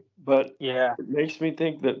story. But it makes me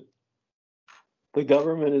think that the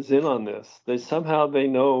government is in on this. They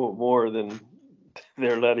know more than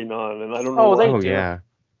they're letting on. And I don't know. They do.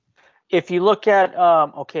 if you look at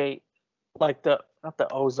okay, like not the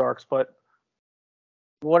Ozarks, but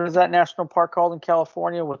what is that national park called in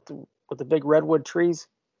California with the big redwood trees?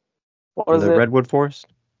 What is The it? redwood forest.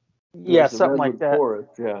 Yeah, There's the something like redwood that.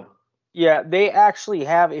 forest. Yeah. Yeah, they actually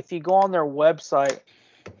have. If you go on their website,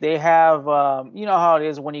 they have. You know how it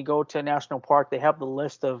is when you go to a national park, they have the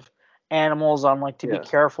list of animals on like to be Yeah.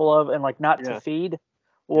 careful of and like not to Yeah. feed.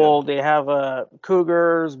 Yeah. Well, they have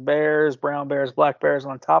cougars, bears, brown bears, black bears.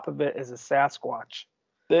 And on top of it is a Sasquatch.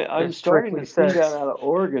 I'm It starting strictly to see says. that out of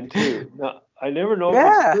Oregon too. Now, I never know if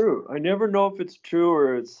it's Yeah. true. I never know if it's true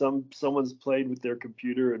or it's someone's played with their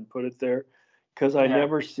computer and put it there, because I Yeah.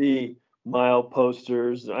 never see mile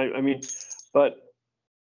posters. I mean, but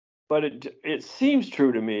it seems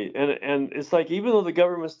true to me, and it's like even though the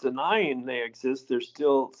government's denying they exist, they're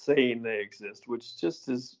still saying they exist, which just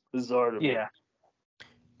is bizarre to me. Yeah.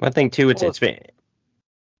 One thing too, Well,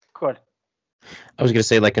 good. I was going to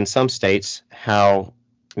say, like in some states, how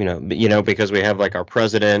because we have like our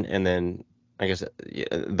president, and then I guess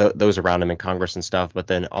those around him in Congress and stuff. But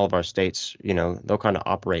then all of our states, they'll kind of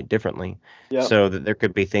operate differently. Yeah. So that there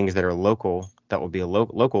could be things that are local that will be a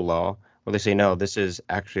local law where they say no, this is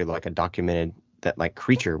actually like a documented that like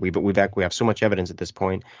creature. We have so much evidence at this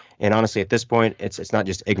point, and honestly, at this point, it's not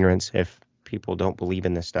just ignorance if people don't believe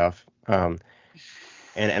in this stuff. And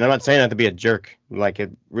I'm not saying that to be a jerk. Like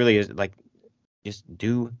it really is like just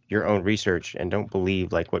do your own research and don't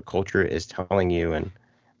believe like what culture is telling you, and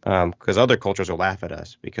because other cultures will laugh at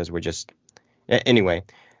us because we're just anyway.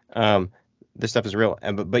 This stuff is real,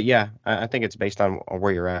 but yeah, I think it's based on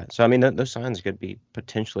where you're at. So I mean, those signs could be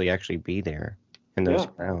potentially actually be there in those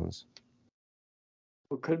grounds.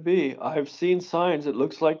 It could be. I've seen signs. It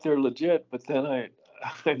looks like they're legit, but then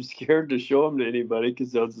I'm scared to show them to anybody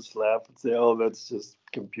because they'll just laugh and say, "Oh, that's just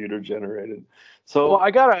computer generated." So, Well,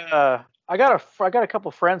 I got a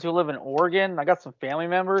couple friends who live in Oregon. I got some family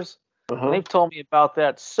members, and they've told me about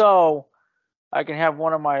that. So I can have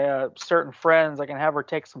one of my certain friends. I can have her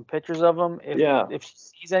take some pictures of them if she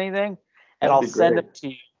sees anything, and that'd I'll be send great. them to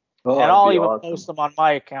you. Oh, And that'd I'll be even awesome. post them on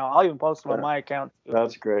my account. I'll even post them on my account too,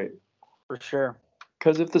 That's great. for sure.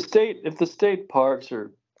 Because if the state parks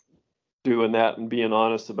are doing that and being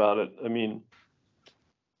honest about it, I mean,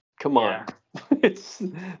 come on,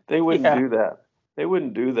 they wouldn't do that. They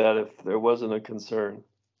wouldn't do that if there wasn't a concern.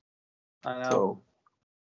 I know. So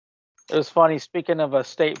it was funny. Speaking of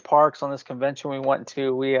state parks, on this convention we went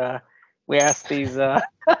to, we asked these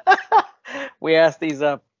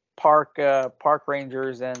park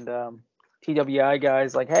rangers and TWI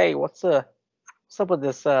guys like, hey, what's up with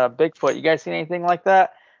this Bigfoot? You guys seen anything like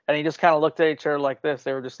that? And he just kind of looked at each other like this.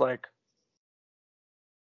 They were just like,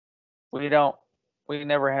 we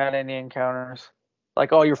never had any encounters.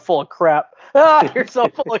 Like, oh, you're full of crap. You're so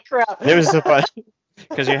full of crap. It was so funny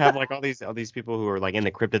because you have like all these people who are like in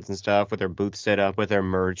the cryptids and stuff with their booths set up with their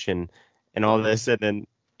merch and all this, and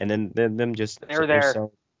then them just they're there.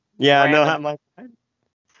 So, yeah, random. no, I'm like,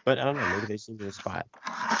 but I don't know. Maybe they seem to the spot.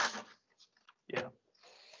 Yeah.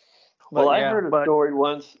 Well, I heard a story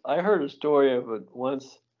once. I heard a story of it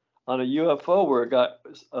once on a UFO where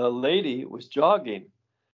a lady was jogging,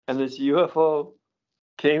 and this UFO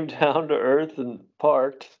came down to Earth and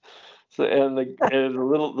parked. So and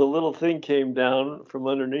the little thing came down from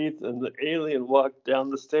underneath, and the alien walked down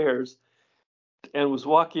the stairs and was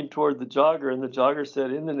walking toward the jogger, and the jogger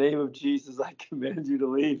said, "In the name of Jesus, I command you to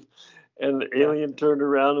leave." And the alien turned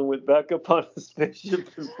around and went back up on the spaceship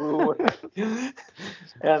and flew away.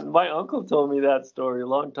 And my uncle told me that story a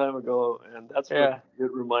long time ago, and that's what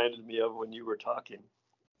it reminded me of when you were talking.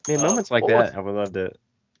 Man, moments like that, I would love to.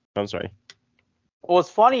 I'm sorry. Well,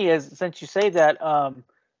 what's funny is, since you say that,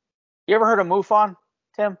 you ever heard of MUFON,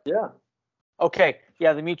 Tim? Yeah. Okay.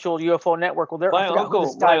 Yeah, the Mutual UFO Network. Well,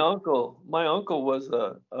 my uncle was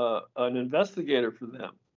an investigator for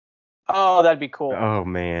them. Oh, that'd be cool. Oh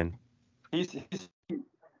man.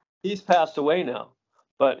 He's passed away now,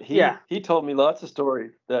 but he told me lots of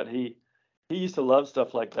stories that he used to love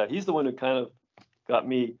stuff like that. He's the one who kind of got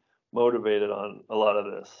me motivated on a lot of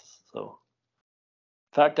this. So,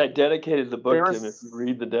 in fact, I dedicated the book to him. If you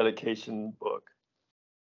read the dedication book.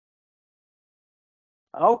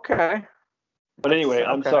 Okay. But anyway,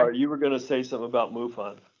 I'm sorry. You were going to say something about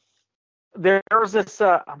MUFON. There was this.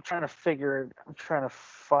 I'm trying to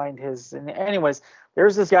find his. Anyways,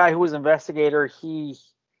 there's this guy who was an investigator. He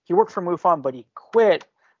worked for MUFON, but he quit.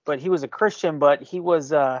 But he was a Christian. But he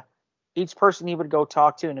was each person he would go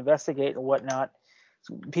talk to and investigate and whatnot.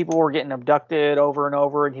 People were getting abducted over and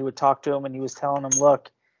over, and he would talk to them, and he was telling them,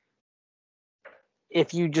 "Look,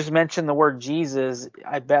 if you just mention the word Jesus,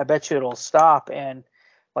 I bet you it'll stop." And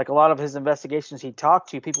like a lot of his investigations he talked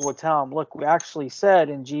to, people would tell him, look, we actually said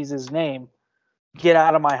in Jesus' name, get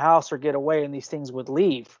out of my house or get away, and these things would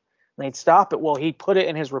leave. And they'd stop it. Well, he put it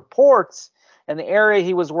in his reports, and the area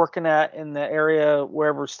he was working at, in the area,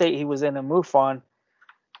 wherever state he was in MUFON,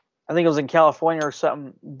 I think it was in California or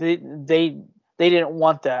something, they didn't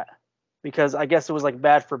want that because I guess it was like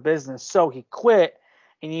bad for business. So he quit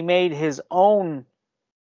and he made his own,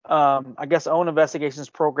 I guess, own investigations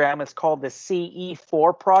program. It's called the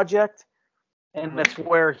CE4 project, and that's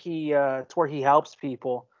where he helps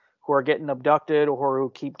people who are getting abducted or who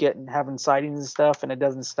keep having sightings and stuff, and it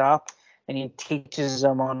doesn't stop. And he teaches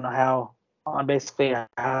them on basically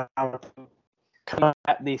how to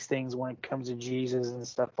combat these things when it comes to Jesus and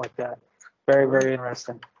stuff like that. Very, very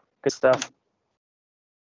interesting. Good stuff.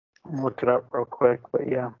 Look it up real quick, but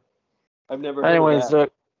yeah. I've never heard Anyways, of that.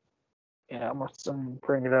 Zook. Yeah, I'm gonna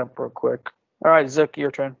bring it up real quick. All right, Zook,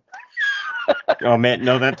 your turn. Oh man,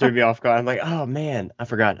 no, that threw me off guard. I'm like, oh man, I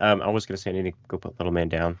forgot. I was gonna say I need to go put little man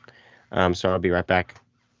down. So I'll be right back.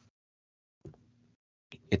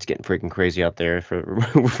 It's getting freaking crazy out there for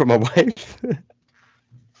for my wife.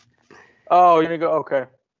 Oh, you're gonna go? Okay.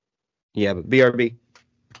 Yeah, but BRB.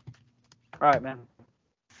 All right, man.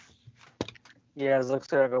 Yeah, Zook's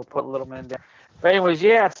gonna go put little man down. But anyways,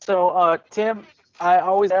 yeah. So, Tim, I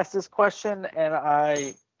always ask this question, and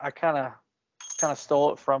I kind of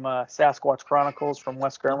stole it from Sasquatch Chronicles from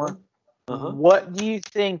Wes Germer. Uh-huh. What do you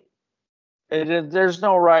think? There's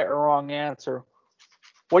no right or wrong answer.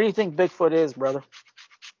 What do you think Bigfoot is, brother?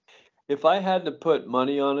 If I had to put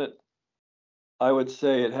money on it, I would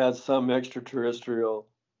say it has some extraterrestrial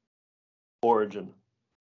origin.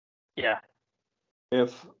 Yeah.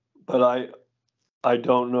 But I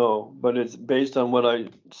don't know. But it's based on what I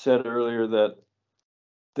said earlier, that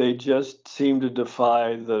they just seem to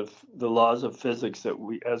defy the laws of physics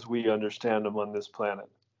as we understand them on this planet.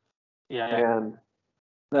 Yeah. And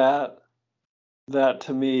that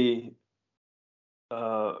to me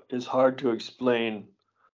is hard to explain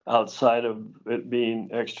outside of it being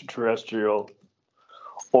extraterrestrial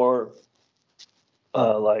or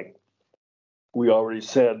like we already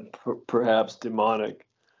said, perhaps demonic.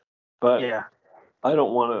 But yeah. I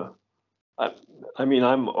don't want to. I mean,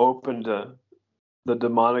 I'm open to the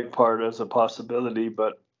demonic part as a possibility,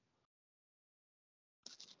 but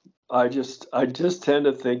I just tend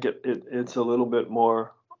to think it's a little bit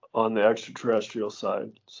more on the extraterrestrial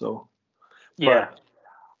side. So, Yeah. but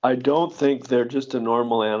I don't think they're just a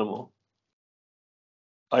normal animal.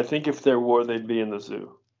 I think if there were, they'd be in the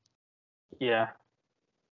zoo. Yeah.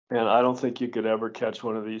 And I don't think you could ever catch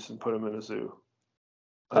one of these and put them in a zoo.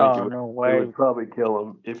 I think No it way. would probably kill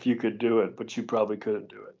them if you could do it, but you probably couldn't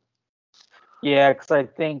do it. Yeah, because I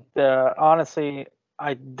think honestly,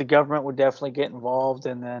 the government would definitely get involved,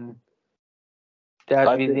 and then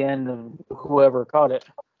that'd be the end of whoever caught it.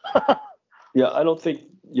 Yeah, I don't think.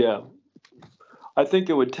 Yeah, I think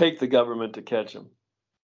it would take the government to catch them.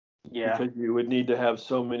 Yeah. Because you would need to have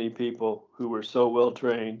so many people who were so well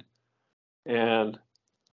trained, and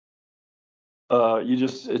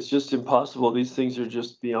it's just impossible. These things are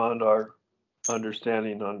just beyond our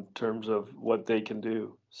understanding on terms of what they can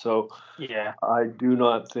do. So Yeah. I do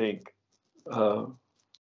not think.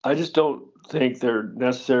 I just don't think they're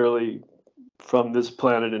necessarily from this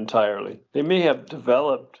planet entirely. They may have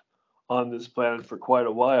developed on this planet for quite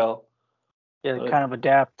a while. Yeah, kind of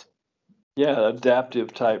adapt. Yeah,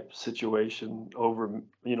 adaptive type situation over,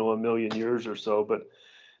 a million years or so. But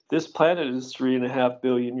this planet is 3.5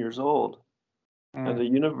 billion years old, and the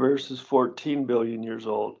universe is 14 billion years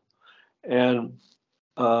old, and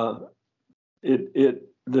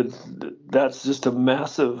that's just a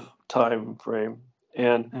massive time frame.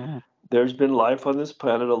 And there's been life on this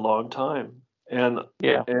planet a long time, and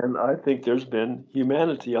I think there's been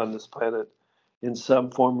humanity on this planet in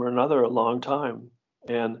some form or another a long time,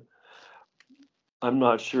 and I'm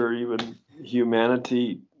not sure even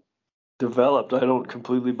humanity developed. I don't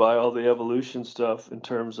completely buy all the evolution stuff in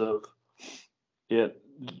terms of it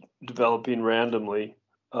developing randomly.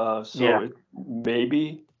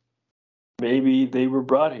 Maybe they were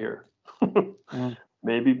brought here.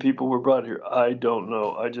 Maybe people were brought here. I don't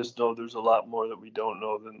know. I just know there's a lot more that we don't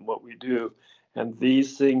know than what we do. And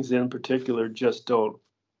these things in particular just don't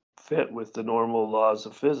fit with the normal laws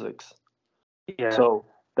of physics. Yeah. So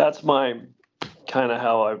that's my kind of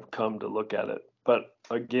how I've come to look at it. But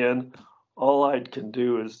again, all I can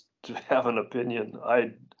do is to have an opinion.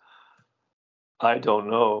 I don't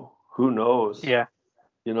know. Who knows? Yeah.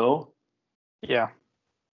 Yeah.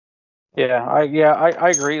 Yeah, I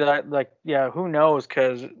agree that, like, who knows?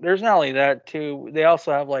 Because there's not only that too. They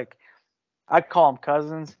also have, like, I call them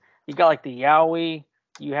cousins. You got like the Yowie,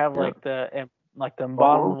 You have Yeah. like the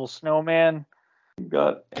abominable snowman. You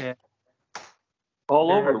got And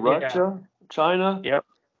all over there- yeah. Russia, China, Yep.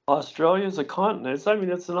 Australia's a continent.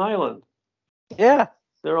 It's an island. Yeah.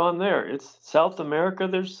 They're on there. It's South America.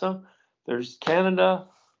 There's Canada.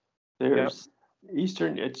 There's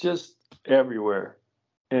Eastern. It's just everywhere,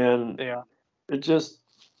 and Yeah. it just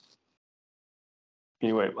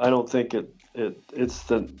anyway. I don't think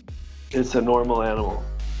it's a normal animal.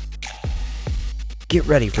 Get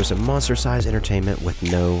ready for some monster-sized entertainment with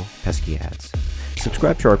no pesky ads.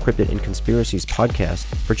 Subscribe to our Cryptid and Conspiracies podcast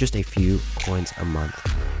for just a few coins a month,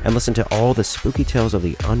 and listen to all the spooky tales of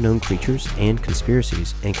the unknown creatures and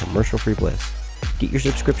conspiracies in commercial-free bliss. Get your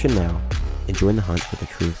subscription now and join the hunt for the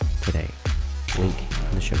truth today. Link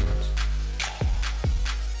in the show notes.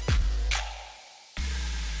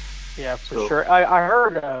 Yeah, for sure. I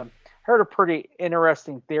heard a pretty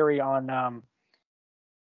interesting theory on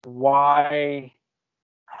why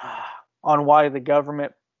the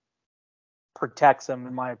government protects them,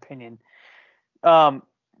 in my opinion.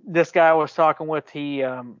 This guy I was talking with, he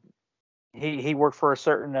worked for a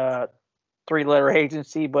certain 3-letter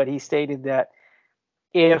agency, but he stated that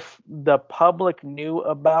if the public knew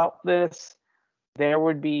about this, there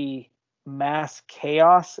would be mass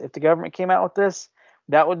chaos if the government came out with this.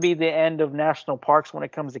 That would be the end of national parks when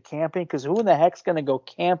it comes to camping, because who in the heck's going to go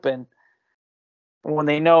camping when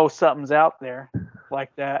they know something's out there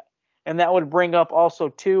like that? And that would bring up also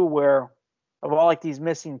too, where of all like these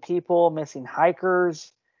missing people, missing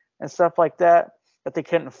hikers and stuff like that they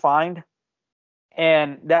couldn't find.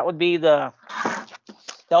 And that would be like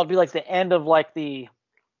the end of like the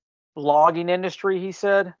logging industry, he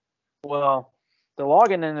said. Well, the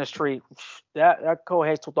logging industry that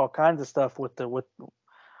cohabites with all kinds of stuff with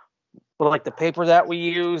like the paper that we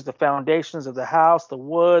use, the foundations of the house, the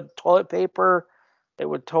wood, toilet paper. It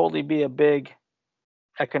would totally be a big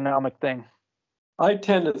economic thing. I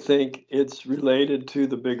tend to think it's related to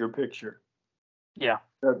the bigger picture. Yeah.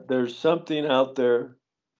 That there's something out there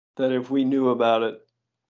that if we knew about it,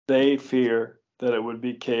 they fear that it would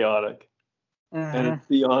be chaotic. Mm-hmm. And it's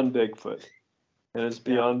beyond Bigfoot.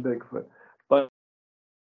 But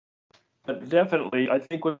definitely, I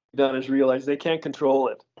think what they've done is realize they can't control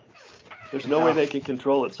it. There's no way they can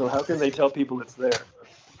control it. So how can they tell people it's there?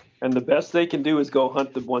 And the best they can do is go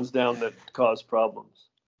hunt the ones down that cause problems.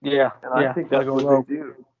 Yeah. And I think that's what they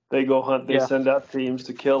do. They go hunt. They send out teams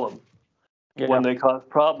to kill them when they cause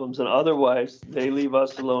problems, and otherwise they leave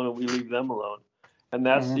us alone and we leave them alone. And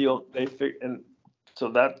that's and so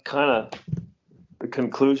that kind of the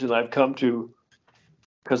conclusion I've come to,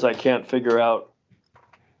 because I can't figure out,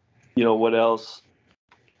 what else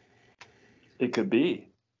it could be.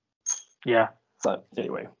 Yeah. But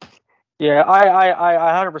anyway. Yeah,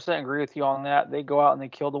 I 100% agree with you on that. They go out and they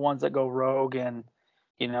kill the ones that go rogue, and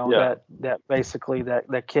that basically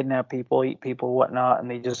that kidnap people, eat people, whatnot,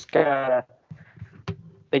 and they just gotta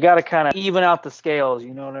kind of even out the scales.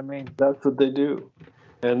 You know what I mean? That's what they do,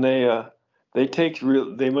 and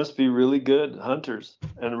they must be really good hunters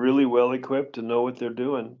and really well equipped to know what they're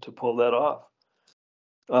doing to pull that off.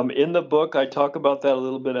 In the book, I talk about that a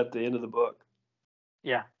little bit at the end of the book.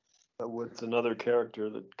 Yeah. With another character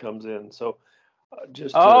that comes in. So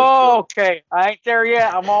okay. I ain't there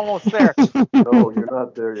yet. I'm almost there. No, you're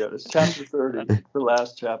not there yet. It's chapter 30. It's the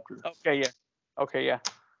last chapter. Okay, yeah.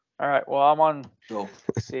 All right. Well, I'm on. So,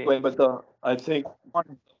 Let's see. wait, but I think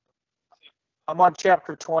I'm on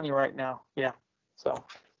chapter 20 right now. Yeah. So.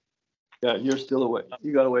 Yeah, you're still away.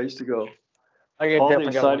 You got a ways to go. All the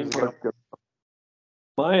exciting parts.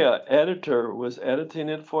 My editor was editing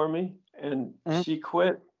it for me, and she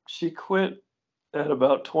quit. She quit at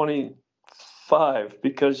about 25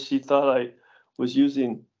 because she thought I was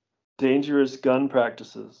using dangerous gun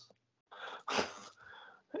practices.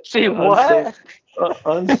 See what?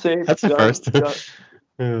 Unsafe That's the first.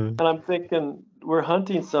 And I'm thinking, we're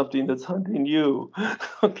hunting something that's hunting you.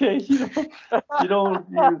 Okay, you don't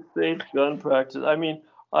use safe gun practice. I mean,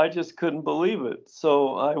 I just couldn't believe it.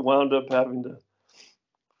 So I wound up having to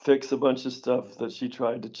fix a bunch of stuff that she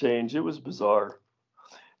tried to change. It was bizarre.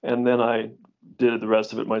 And then I did the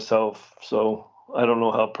rest of it myself. So I don't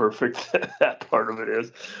know how perfect that part of it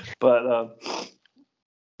is. But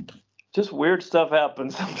just weird stuff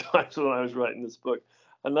happens sometimes when I was writing this book.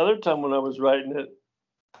 Another time when I was writing it,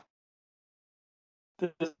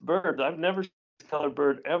 this bird, I've never seen this colored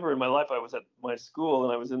bird ever in my life. I was at my school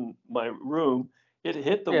and I was in my room. It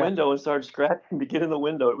hit the window and started scratching to get in the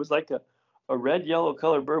window. It was like a red, yellow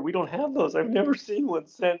colored bird. We don't have those. I've never seen one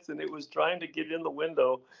since. And it was trying to get in the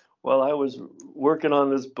window while I was working on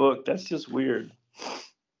this book. That's just weird.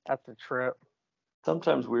 That's a trip.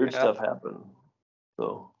 Sometimes weird stuff happens.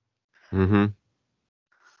 So. Mm-hmm.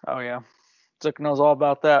 Oh yeah, Zook knows all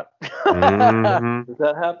about that. Mm-hmm. Does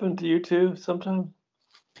that happen to you too sometimes?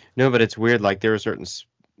 No, but it's weird. Like there are certain,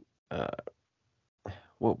 uh,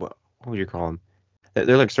 what would you call them?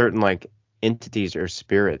 They're like certain like entities or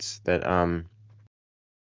spirits that I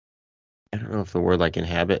don't know if the word like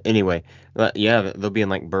inhabit. Anyway, yeah, they'll be in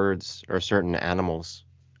like birds or certain animals,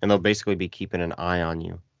 and they'll basically be keeping an eye on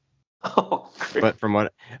you. Oh, great. But from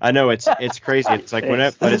what I know, it's crazy. It's like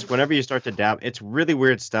Thanks. whenever you start to dab, it's really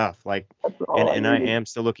weird stuff. Like, That's all and I needed. am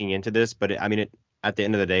still looking into this, but I mean, at the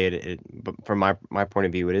end of the day, but from my point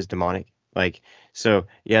of view, it is demonic. Like, so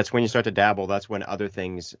yeah, it's when you start to dabble, that's when other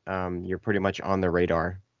things, you're pretty much on the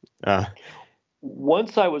radar. Uh,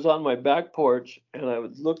 Once I was on my back porch and I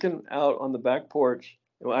was looking out on the back porch.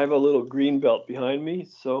 I have a little green belt behind me,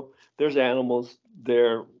 so there's animals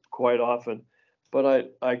there quite often.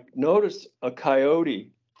 But I noticed a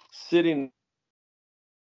coyote sitting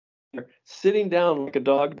sitting down like a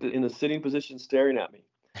dog in a sitting position, staring at me.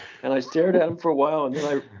 And I stared at him for a while, and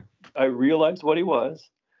then I realized what he was.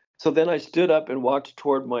 So then I stood up and walked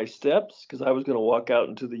toward my steps because I was going to walk out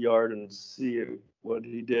into the yard and see what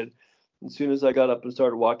he did. As soon as I got up and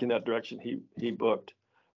started walking that direction, he booked.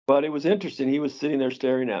 But it was interesting. He was sitting there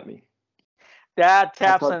staring at me. That I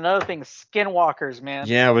taps on thought, another thing, skinwalkers, man.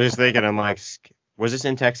 yeah, I was just thinking, I'm like, was this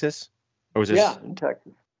in Texas? Or was yeah, this? in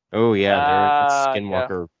Texas. Oh yeah, it's Yeah.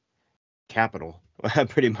 Skinwalker capital,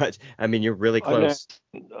 pretty much. I mean, you're really I mean, close.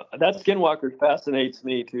 that skinwalker fascinates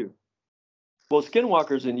me too. Well,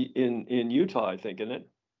 skinwalkers in Utah, I think, isn't it?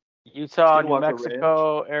 Utah, New Skinwalker Ranch.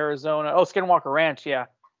 Mexico, Arizona. Oh, Skinwalker Ranch, yeah.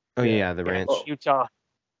 Oh Yeah. yeah, the Yeah, it's ranch. Oh, Utah.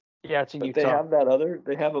 Yeah, it's in but they Utah. have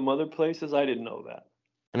they have them other places. I didn't know that.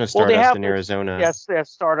 I know Well, they Stardust have in this, Arizona. yes, they have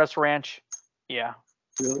Stardust Ranch. Yeah,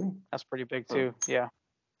 Really? that's pretty big Huh. too. Yeah,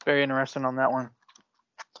 very interesting on that one.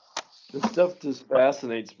 This stuff just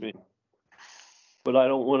fascinates me, but I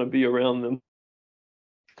don't want to be around them.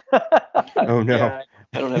 Oh no. Yeah,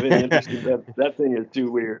 I don't have any interest in that. That thing is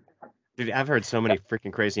too weird. Dude, I've heard so many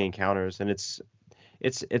freaking crazy encounters, and it's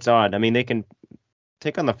odd. I mean, they can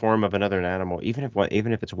take on the form of another animal, even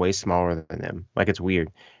if it's way smaller than them. Like it's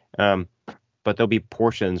weird. Um, but there'll be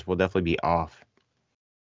portions will definitely be off.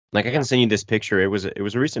 Like I yeah. can send you this picture. It was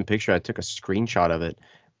a recent picture. I took a screenshot of it,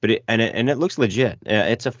 but it looks legit.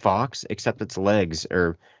 It's a fox, except its legs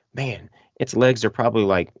are, man, its legs are probably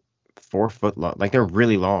like 4 foot long. Like they're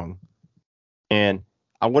really long. And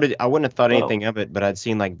I wouldn't have thought Well, anything of it, but I'd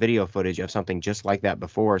seen like video footage of something just like that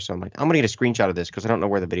before. So I'm like, I'm gonna get a screenshot of this because I don't know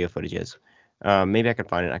where the video footage is. Maybe I can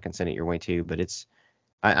find it. I can send it your way too. But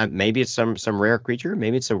maybe it's some rare creature.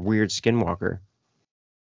 Maybe it's a weird skinwalker.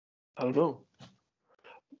 I don't know.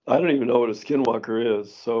 I don't even know what a skinwalker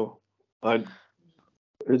is. So I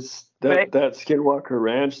it's But that skinwalker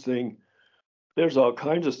ranch thing. There's all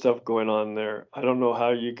kinds of stuff going on there. I don't know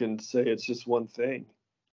how you can say it's just one thing.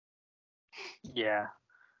 yeah,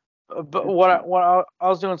 but It's I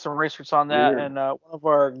was doing some research on that, weird. and one of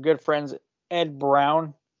our good friends, Ed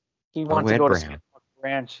Brown, he Oh, wanted to Ed go to Brown. Skinwalker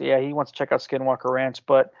Ranch. Yeah, he wants to check out Skinwalker Ranch,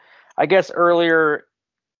 but I guess earlier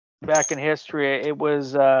back in history, it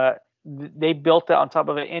was they built that on top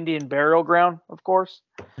of an Indian burial ground, of course,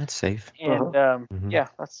 That's safe. and Hmm.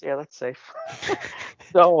 that's safe.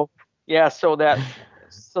 So yeah, so that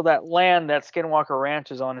land that Skinwalker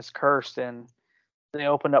Ranch is on is cursed, and they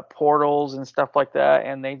opened up portals and stuff like that,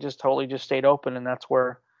 and they just totally just stayed open, and that's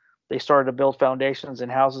where they started to build foundations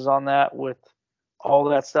and houses on that with all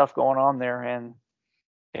that stuff going on there, and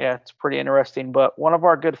yeah, it's pretty interesting. But one of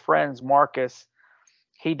our good friends, Marcus,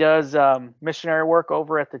 he does missionary work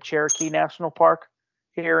over at the Cherokee National Park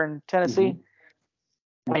here in Tennessee. Mhm.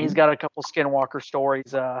 And he's Mhm. got a couple skinwalker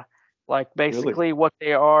stories. Like Really? basically what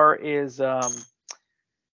they are is,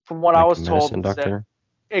 from what I Like a was told, medicine was that doctor.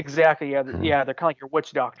 exactly, yeah, Hmm. yeah, they're kind of like your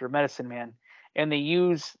witch doctor, medicine man, and they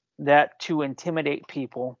use that to intimidate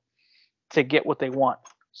people to get what they want.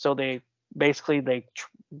 So they basically they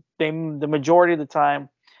the majority of the time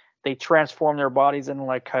they transform their bodies into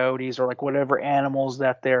like coyotes or like whatever animals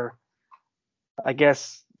that they're, I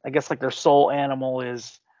guess like their soul animal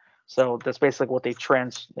is. So that's basically what they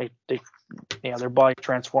their body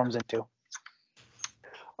transforms into.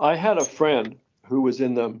 I had a friend who was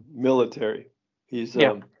in the military. He's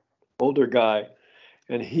Yeah. older guy,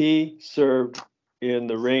 and he served in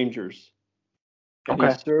the Rangers. And he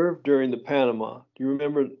Okay. served during the Panama. Do you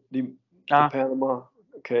remember the Uh Panama?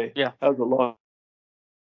 Okay, yeah. that was a long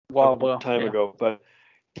Well, time yeah. ago, but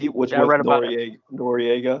he was Yeah, I with read about it. Noriega.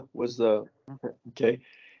 Noriega was the okay.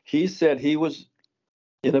 He said he was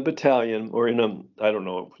in a battalion or in a, I don't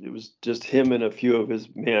know, it was just him and a few of his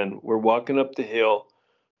men were walking up the hill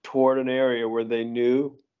toward an area where they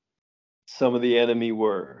knew some of the enemy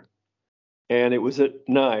were. And it was at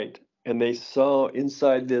night, and they saw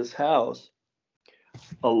inside this house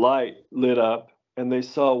a light lit up, and they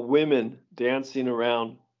saw women dancing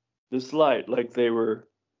around this light like they were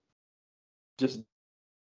just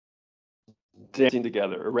dancing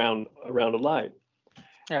together around a light.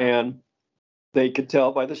 Yeah. And they could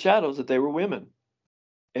tell by the shadows that they were women.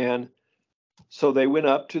 And so they went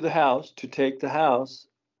up to the house to take the house,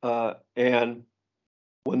 and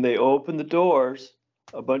when they opened the doors,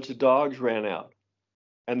 a bunch of dogs ran out,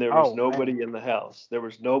 and there was nobody in the house. There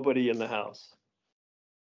was nobody in the house.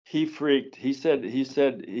 He freaked. He said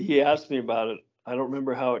he asked me about it. I don't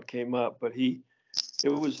remember how it came up, but it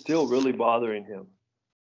was still really bothering him.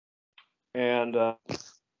 And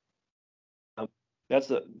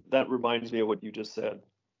that reminds me of what you just said.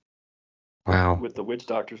 Wow. With the witch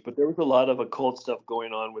doctors, but there was a lot of occult stuff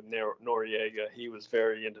going on with Noriega. He was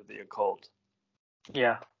very into the occult.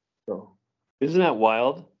 Yeah. So, isn't that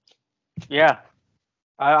wild? Yeah.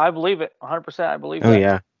 I believe it. 100%. I believe Oh that.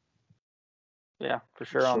 yeah. Yeah, for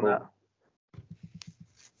sure on that.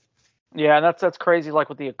 Yeah, and that's crazy. Like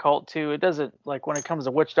with the occult too, it doesn't, like when it comes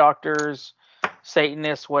to witch doctors,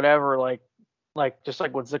 Satanists, whatever. Like just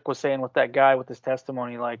like what Zick was saying with that guy with his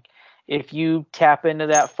testimony. Like if you tap into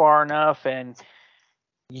that far enough and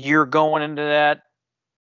you're going into that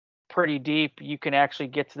pretty deep, you can actually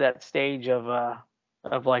get to that stage of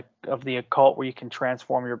the occult where you can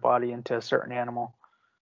transform your body into a certain animal.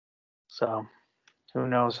 So who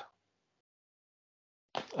knows?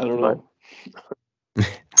 I don't know.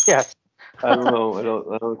 Yes. I don't know.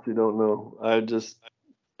 I honestly don't know. I just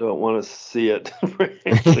don't want to see it.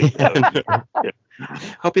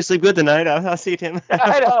 Hope you sleep good tonight. I'll see you, Tim.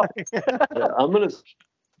 I know. Yeah, I'm gonna,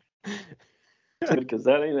 because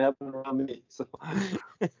that ain't happening around me. So,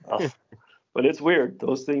 but it's weird.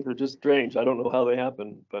 Those things are just strange. I don't know how they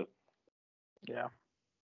happen, but yeah.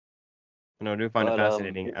 No, I do find it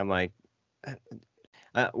fascinating. I'm like,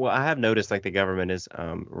 well, I have noticed like the government is,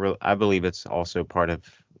 I believe it's also part of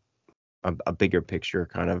a bigger picture,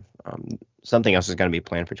 kind of something else is going to be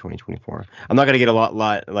planned for 2024. I'm not going to get a lot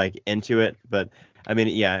like into it, but I mean,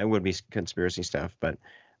 yeah, it would be conspiracy stuff, but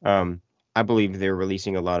I believe they're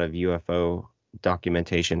releasing a lot of UFO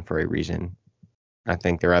documentation for a reason. I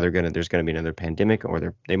think they're either there's going to be another pandemic,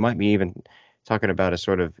 or they might be even talking about a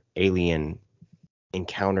sort of alien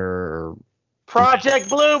encounter or Project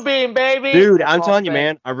Bluebeam, baby. Dude, I'm telling you,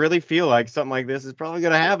 man, I really feel like something like this is probably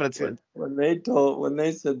gonna happen. When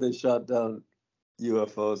they said they shot down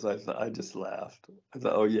UFOs, I just laughed. I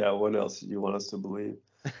thought, oh yeah, what else do you want us to believe?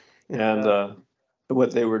 And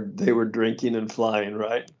what they were drinking and flying,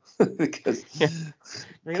 right? because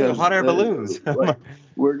hot air balloons. Like,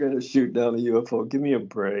 we're gonna shoot down a UFO. Give me a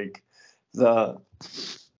break.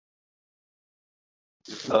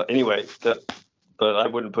 Anyway, but I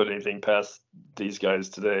wouldn't put anything past these guys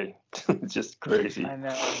today. It's just crazy. I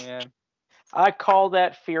know, man. I call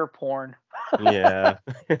that fear porn. Yeah.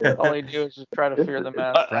 All they do is just try to fear them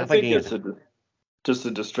out. I think it's just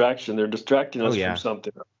a distraction. They're distracting us from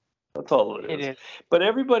something. That's all it is. But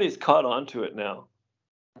everybody's caught on to it now.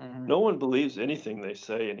 Mm-hmm. No one believes anything they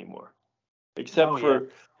say anymore. Except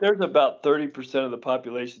there's about 30% of the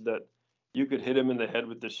population that you could hit them in the head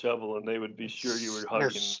with the shovel and they would be sure you were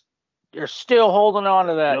hugging. You're still holding on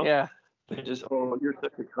to that, yeah. They just, oh, you're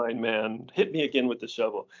such a kind man. Hit me again with the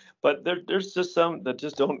shovel. But there's just some that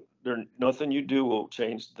just don't. Nothing you do will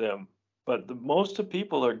change them. But most of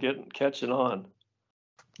people are catching on.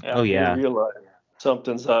 Oh yeah. They realize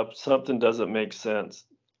something's up. Something doesn't make sense.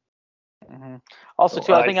 Mm-hmm. Also,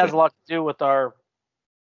 too, I think it has a lot to do with our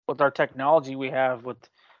technology we have. When it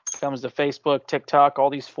comes to Facebook, TikTok, all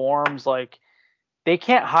these forums, like they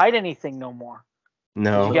can't hide anything no more.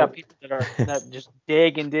 No. You got people that just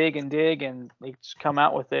dig and dig and dig, and they just come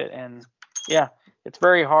out with it, and yeah, it's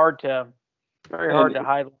very hard to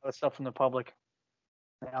hide a lot of stuff from the public.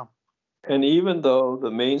 Yeah. And even though the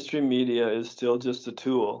mainstream media is still just a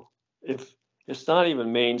tool, if it's not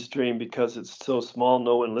even mainstream because it's so small,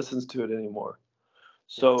 no one listens to it anymore.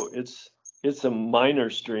 So it's a minor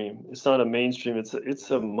stream. It's not a mainstream. It's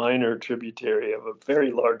a minor tributary of a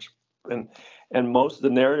very large and most of the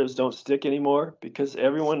narratives don't stick anymore because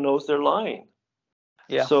everyone knows they're lying.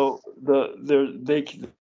 Yeah. So their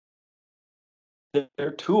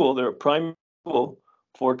tool, their prime tool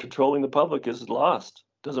for controlling the public is lost.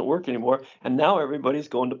 Doesn't work anymore. And now everybody's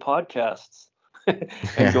going to podcasts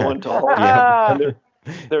and going to all. And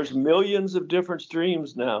there's millions of different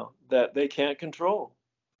streams now that they can't control.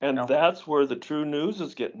 And that's where the true news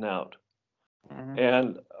is getting out. Mhm.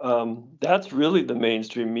 And that's really the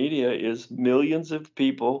mainstream media, is millions of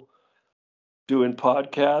people doing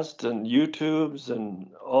podcasts and YouTubes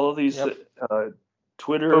and all of these Yep. Boots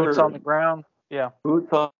Twitter on the ground. Yeah.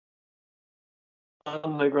 boots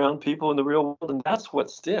on the ground people in the real world, and that's what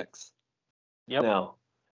sticks Yep. now.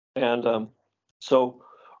 And so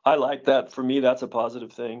I like that. For me, that's a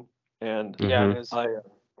positive thing. And Yeah, Mhm. it is.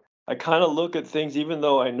 I kind of look at things, even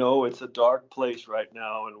though I know it's a dark place right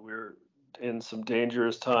now and we're in some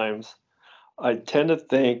dangerous times. I tend to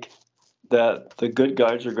think that the good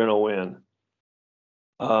guys are going to win,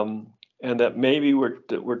 and that maybe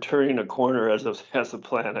we're turning a corner as a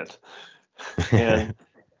planet, and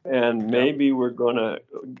Yep. maybe we're going to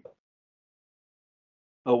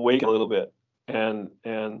awake a little bit and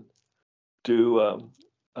do uh,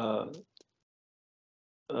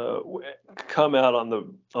 come out on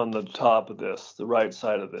the top of this, the right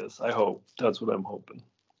side of this. I hope that's what I'm hoping.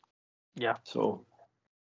 Yeah. So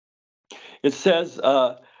it says,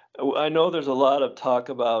 I know there's a lot of talk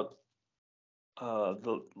about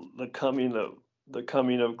the the coming of the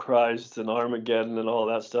coming of Christ and Armageddon and all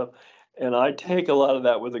that stuff, and I take a lot of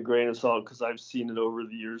that with a grain of salt because I've seen it over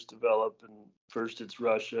the years develop. And first it's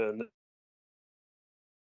Russia, and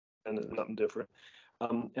then something different.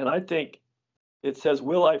 And I think it says,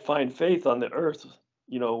 "Will I find faith on the earth?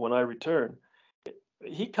 You know, when I return."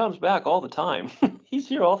 He comes back all the time. He's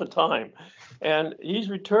here all the time, and he's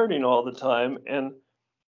returning all the time. And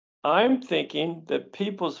I'm thinking that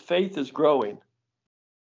people's faith is growing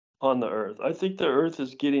on the earth. I think the earth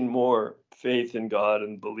is getting more faith in God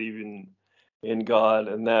and believing in God,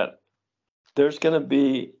 and that there's going to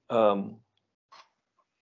be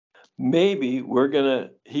maybe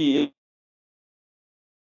he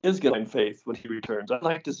is going to find faith when he returns. I'd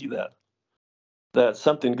like to see that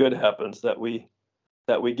something good happens, that we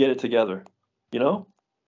get it together, you know?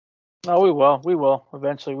 No, we will. We will.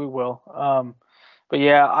 Eventually, we will. But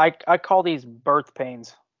yeah, I call these birth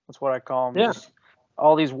pains. That's what I call them. Yeah. Just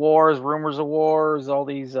all these wars, rumors of wars, all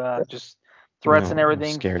these just threats and No,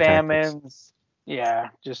 everything, scare tactics. famines. Yeah,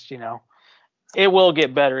 just it will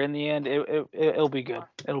get better in the end. It'll be good.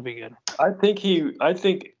 It'll be good. I think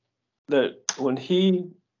that when he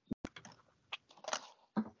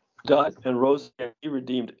died and rose again, he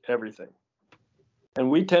redeemed everything. And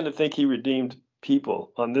we tend to think he redeemed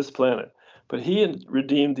people on this planet, but he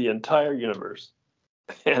redeemed the entire universe.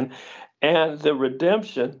 And the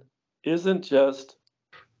redemption isn't just,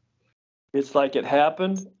 it's like it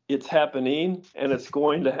happened, it's happening, and it's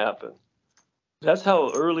going to happen. That's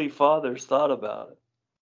how early fathers thought about it.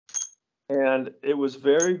 And it was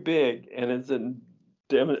very big, and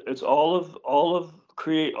it's all of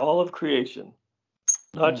creation,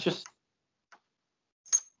 not just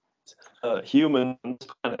human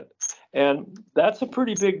planet. And that's a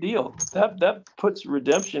pretty big deal. That puts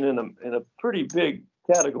redemption in a pretty big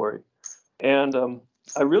category. And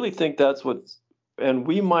I really think that's and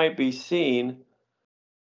we might be seeing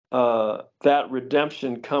that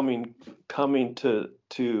redemption coming to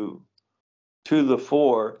the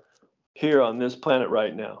fore here on this planet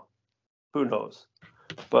right now. Who knows?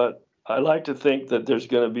 But I like to think that there's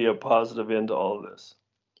going to be a positive end to all of this.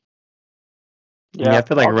 Yeah, I Yeah,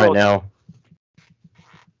 feel like I'll right go. now.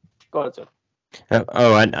 Go ahead, sir.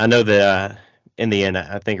 I know that in the end,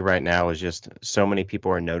 I think right now is just so many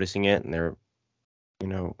people are noticing it, and you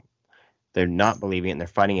know, they're not believing it, and they're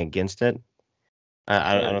fighting against it.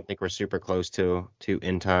 I don't think we're super close to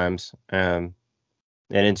end times. And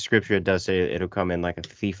in Scripture, it does say it'll come in like a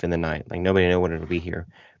thief in the night. Like nobody know when it'll be here,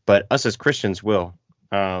 but us as Christians will,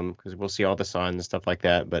 because we'll see all the signs and stuff like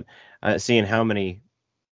that. But seeing how many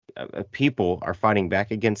people are fighting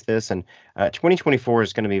back against this, and 2024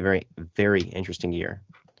 is going to be a very, very interesting year.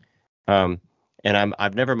 And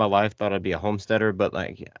I've never in my life thought I'd be a homesteader, but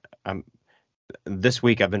like this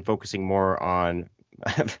week I've been focusing more on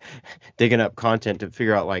digging up content to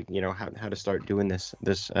figure out like how to start doing this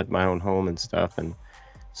at my own home and stuff and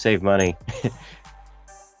save money.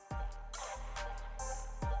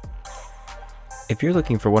 If you're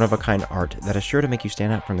looking for one-of-a-kind art that is sure to make you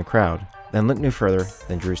stand out from the crowd, then look no further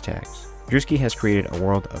than Drew's Tags. Drewski has created a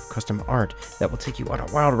world of custom art that will take you on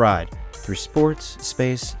a wild ride through sports,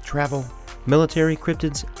 space, travel, military,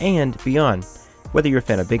 cryptids, and beyond. Whether you're a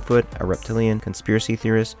fan of Bigfoot, a reptilian, conspiracy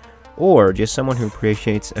theorist, or just someone who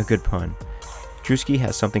appreciates a good pun, Drewski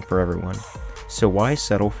has something for everyone. So why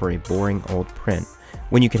settle for a boring old print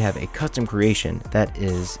when you could have a custom creation that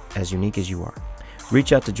is as unique as you are?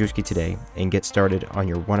 Reach out to Drewski today and get started on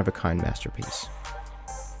your one-of-a-kind masterpiece.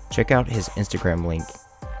 Check out his Instagram link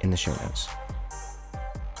in the show notes.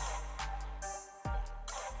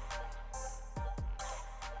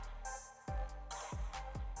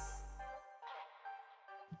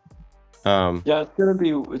 Yeah,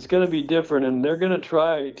 it's gonna be different, and they're gonna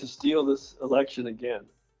try to steal this election again.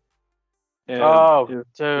 And Oh, if dude.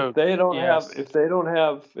 Yes. if they don't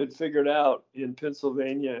have it figured out in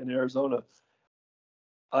Pennsylvania and Arizona,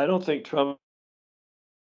 I don't think Trump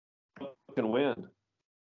can win.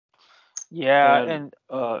 Yeah, And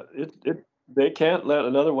and they can't let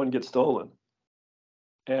another one get stolen.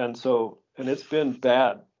 And it's been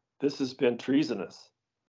bad. This has been treasonous.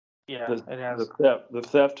 yeah, The it has. the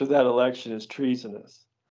theft of that election is treasonous,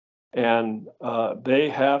 and they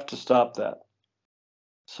have to stop that.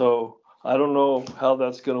 So I don't know how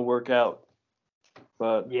that's going to work out,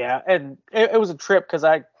 but Yeah, and it was a trip because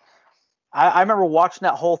I remember watching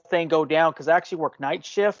that whole thing go down because I actually work night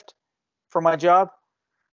shift for my job,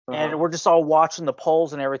 and we're just all watching the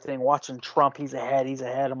polls and everything, watching Trump. He's ahead. He's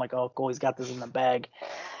ahead. I'm like, oh, cool. He's got this in the bag.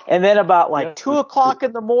 And then about like yeah, 2 o'clock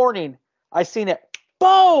in the morning, I seen it.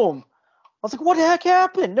 Boom! I was like, what the heck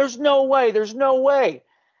happened? There's no way. There's no way.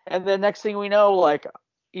 And then next thing we know, like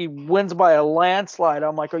he wins by a landslide.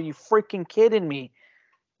 I'm like, are you freaking kidding me?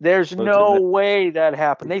 There's but no way that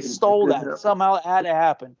happened. They it stole didn't that. happen. Somehow it had to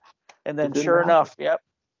happen. And It then didn't sure happen. enough, yep.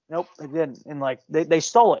 Nope, they didn't. And like they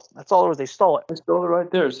stole it. That's all it was. They stole it. They stole it right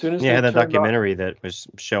there. As soon as Yeah, they that turned on, documentary that was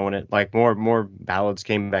showing it. Like more ballots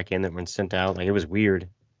came back in that were sent out. Like it was weird.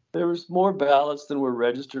 there was more ballots than were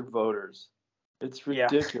registered voters. It's Yeah.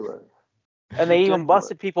 ridiculous. And they even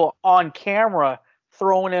busted people on camera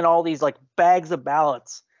throwing in all these like bags of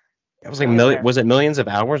ballots. It was like in there. was it millions of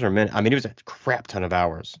hours or minutes? I mean, it was a crap ton of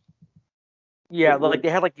hours. Yeah, like they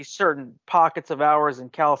had like these certain pockets of hours in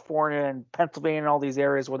California and Pennsylvania and all these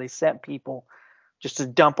areas where they sent people just to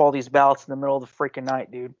dump all these ballots in the middle of the freaking night,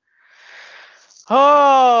 dude.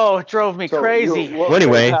 Oh, it drove me crazy. Well,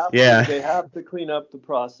 anyway, yeah. They have to clean up the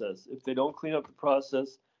process. If they don't clean up the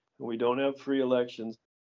process and we don't have free elections,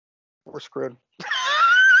 We're screwed.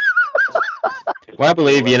 Well, I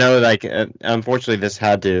believe, like, unfortunately, this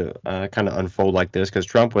had to kind of unfold like this because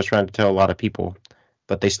Trump was trying to tell a lot of people,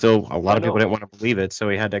 but a lot of people didn't want to believe it, so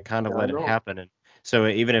he had to kind of let it happen. And so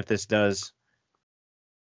even if this does,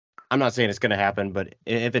 I'm not saying it's going to happen, but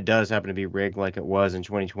if it does happen to be rigged like it was in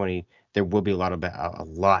 2020, there will be a lot of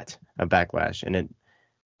backlash, and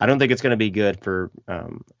I don't think it's going to be good for,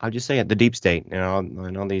 I'll just say it, the deep state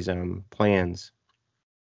and all these plans.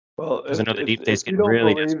 well, Because I know the deep state's if you getting don't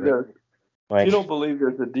really believe desperate. if you don't believe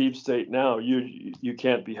there's a deep state now, you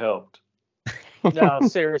can't be helped. No,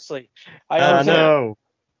 seriously. I know.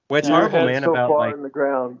 Well, it's Yeah. Your horrible, head's man, so about far like in the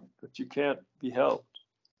ground that you can't be helped.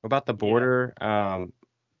 about the border. I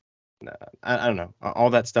don't know, all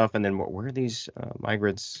that stuff, and then where are these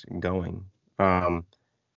migrants going?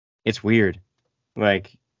 It's weird.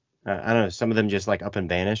 Like I don't know, some of them just like up and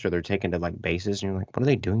vanished, or they're taken to like bases, and you're like, what are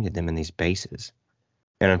they doing to them in these bases?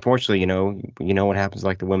 And unfortunately, you know what happens,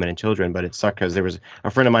 like the women and children. But it sucked because there was a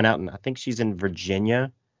friend of mine out in, I think she's in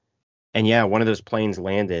Virginia, and yeah, one of those planes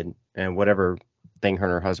landed, and whatever thing her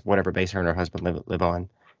and her husband, whatever base her and her husband live on,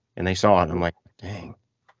 and they saw it. And I'm like, dang.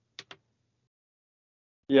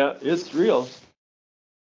 Yeah, it's real.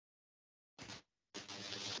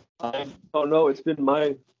 I don't know. It's been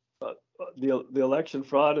my the election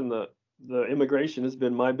fraud and the immigration has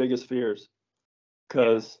been my biggest fears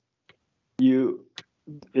because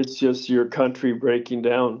it's just your country breaking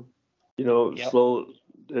down, Yep. slow.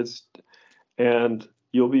 And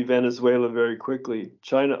you'll be Venezuela very quickly.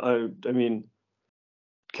 China, I mean,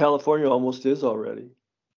 California almost is already.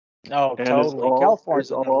 Oh, And totally. California's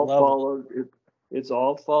it's another all level. followed. It's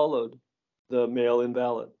all followed the mail-in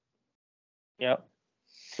ballot. Yep.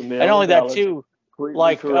 The And mail-in only that ballot's too. completely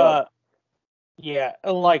Like corrupt. yeah,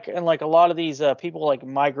 and like a lot of these people like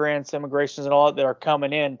migrants, immigrations, and all that are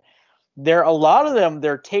coming in. A lot of them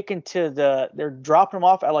they're dropping them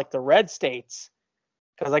off at like the red states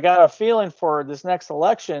because I got a feeling for this next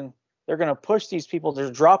election they're going to push these people.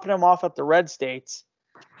 They're dropping them off at the red states,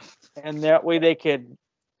 and that way it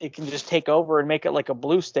can just take over and make it like a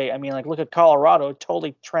blue state. I mean, like look at Colorado, it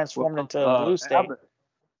totally transformed into a blue state.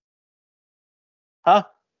 Huh?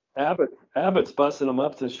 Abbott's busting them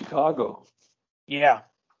up to Chicago. Yeah.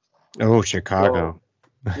 Oh, Chicago.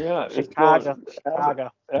 So, yeah, Chicago.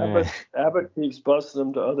 Abbott keeps busting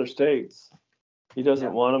them to other states. He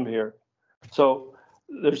doesn't want them here. So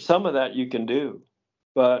there's some of that you can do,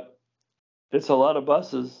 but it's a lot of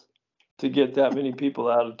buses to get that many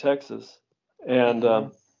people out of Texas.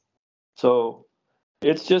 And so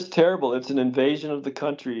it's just terrible. It's an invasion of the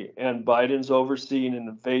country, and Biden's overseeing an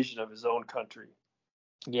invasion of his own country.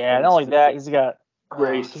 Yeah, not only that, he's got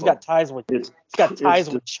ties with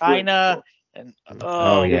China, and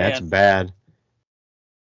oh yeah, man. it's bad.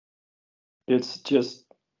 It's just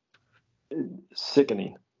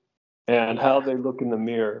sickening, and how they look in the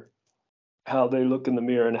mirror,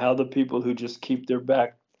 and how the people who just keep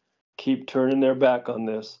turning their back on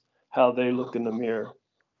this, how they look in the mirror.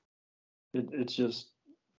 It's just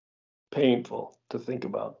painful to think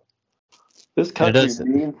about. This country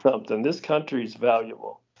means something. This country is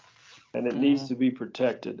valuable, and it needs to be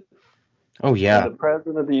protected. Oh, yeah. And the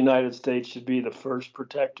President of the United States should be the first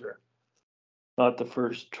protector, not the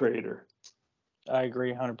first traitor. I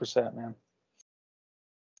agree 100%, man.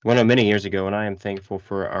 Well, many years ago, and I am thankful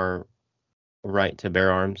for our right to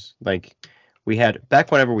bear arms. Like, we had,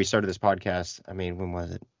 back whenever we started this podcast, I mean, when was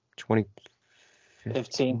it?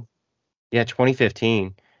 2015? Yeah,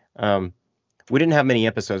 2015. We didn't have many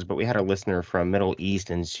episodes, but we had a listener from Middle East,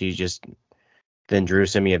 and then Drew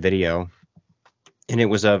sent me a video, and it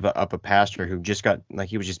was of a pastor who just got, like,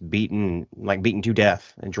 he was just beaten to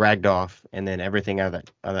death and dragged off, and then everything out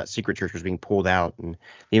of that secret church was being pulled out, and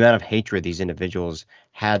the amount of hatred these individuals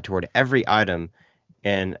had toward every item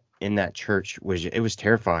in that church was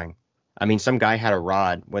terrifying. I mean, some guy had a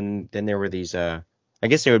rod. Then there were these, I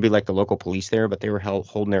guess they would be like the local police there, but they were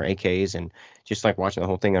holding their AKs and just like watching the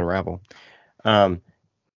whole thing unravel. And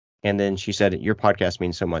then she said, your podcast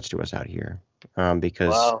means so much to us out here.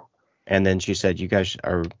 Because, wow. And then she said, you guys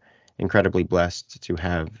are incredibly blessed to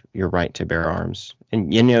have your right to bear arms.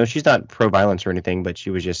 And, she's not pro-violence or anything, but she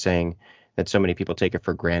was just saying that so many people take it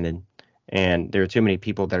for granted. And there are too many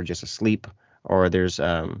people that are just asleep, or there's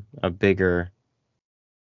a bigger,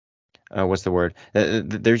 what's the word?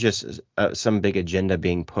 There's just some big agenda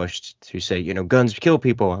being pushed to say, guns kill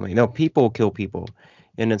people. I mean, no, people kill people.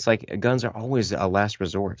 And it's like guns are always a last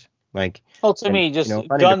resort. Like, well, to me, just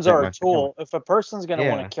guns are a tool. If a person's going to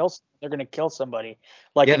want to kill, they're going to kill somebody.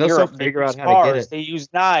 Like in Europe, they use cars, they use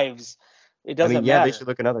knives. It doesn't matter. They should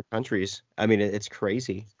look in other countries. I mean, it's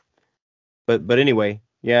crazy. But anyway,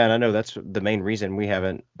 yeah, and I know that's the main reason we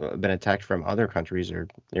haven't been attacked from other countries or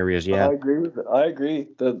areas yet. I agree with it. I agree.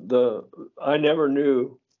 I never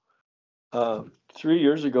knew. 3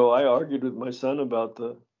 years ago, I argued with my son about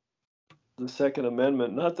the Second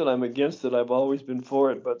Amendment. Not that I'm against it, I've always been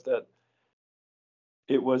for it, but that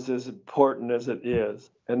it was as important as it is.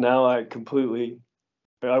 And now I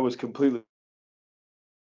was completely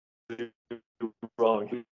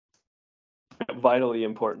wrong. Vitally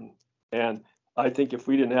important. And I think if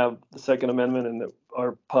we didn't have the Second Amendment and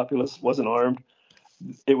our populace wasn't armed,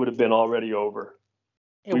 it would have been already over.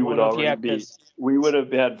 We would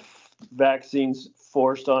have had vaccines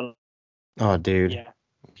forced on. Oh, dude.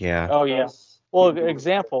 Yeah. Oh, yeah. Well,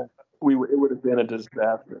 example. It would have been a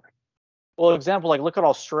disaster. Well, example, like look at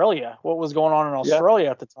Australia. What was going on in Australia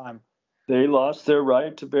at the time? They lost their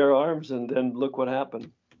right to bear arms, and then look what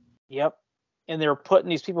happened. Yep. And they were putting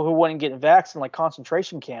these people who wouldn't get vaccinated in like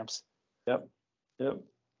concentration camps. Yep.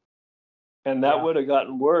 And that would have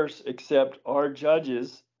gotten worse, except our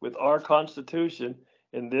judges, with our Constitution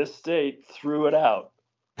in this state, threw it out.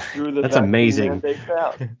 That's amazing.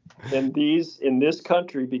 Out. And in this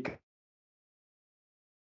country, because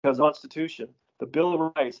of the Constitution, the Bill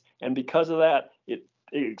of Rights, and because of that, it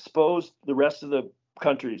exposed the rest of the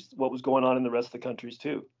countries, what was going on in the rest of the countries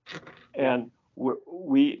too. And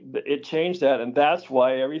it changed that, and that's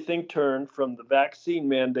why everything turned from the vaccine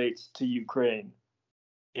mandates to Ukraine.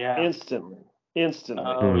 Yeah. Instantly.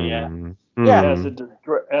 Oh yeah. Yeah.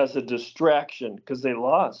 As a distraction, because they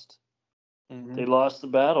lost. Mm-hmm. They lost the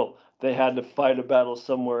battle. They had to fight a battle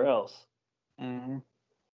somewhere else. Mm-hmm.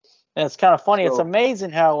 And it's kind of funny. It's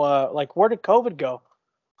amazing how, where did COVID go?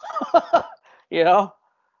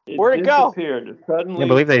 Where'd it go? Suddenly, I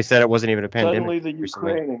believe they said it wasn't even a pandemic. Suddenly, the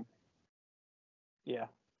Ukraine. Yeah.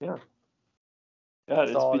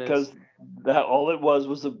 It's because that all it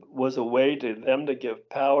was a way to them to give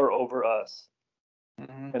power over us.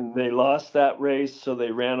 Mm-hmm. And they lost that race, so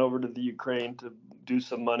they ran over to the Ukraine to do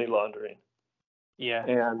some money laundering. Yeah.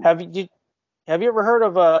 And have you ever heard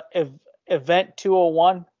of Event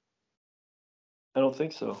 201? I don't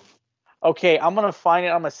think so. Okay, I'm gonna find it.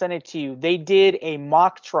 I'm gonna send it to you. They did a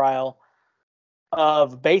mock trial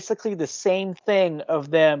of basically the same thing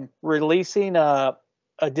of them releasing a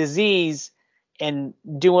disease and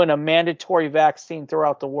doing a mandatory vaccine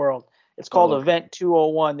throughout the world. It's called Event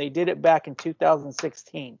 201. They did it back in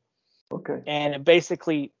 2016. Okay. And it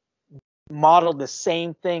basically modeled the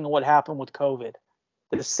same thing what happened with COVID.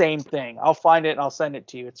 The same thing. I'll find it and I'll send it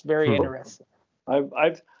to you. It's very interesting.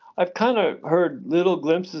 I've kind of heard little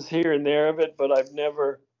glimpses here and there of it, but I've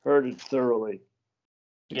never heard it thoroughly.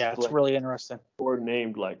 Yeah, it's really interesting. Or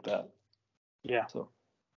named like that. Yeah. So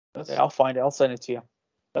I'll find it. I'll send it to you.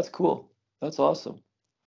 That's cool. That's awesome.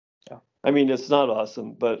 Yeah. I mean, it's not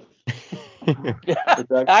awesome, but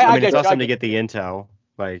it's awesome to get the intel.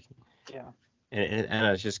 Like, Yeah. And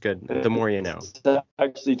it's just good. The more you know. It's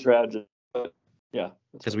actually tragic, but yeah.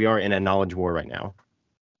 Because we are in a knowledge war right now.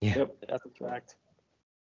 Yeah. Yep. That's a fact.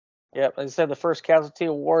 Yep. As I said, the first casualty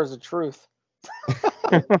of war is the truth.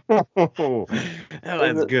 Oh,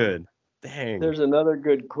 that's good. Dang. There's another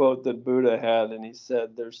good quote that Buddha had, and he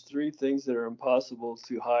said, "There's three things that are impossible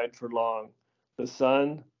to hide for long: the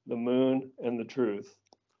sun, the moon, and the truth."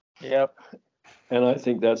 Yep. And I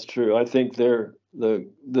think that's true. I think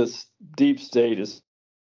this deep state is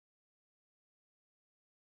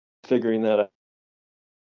figuring that out.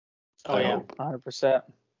 Oh I yeah, hope. 100%.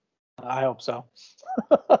 I hope so.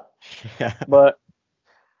 Yeah. But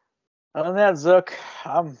other than that, Zook,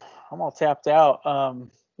 I'm all tapped out.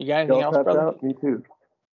 You got anything Y'all else, tapped brother? out? Me too.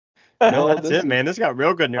 No, No, that's it, man. This got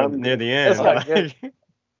real good near I'm the good. end. This got good.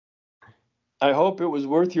 I hope it was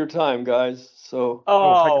worth your time, guys. So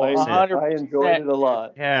Oh, I 100%. enjoyed it a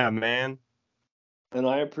lot. Yeah, man. And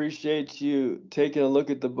I appreciate you taking a look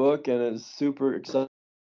at the book, and it's super exciting.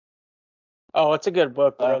 Oh, it's a good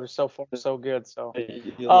book, brother. So far, so good. So,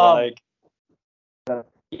 You Um, like.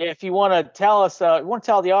 yeah, if you want to tell us, you want to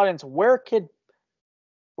tell the audience where could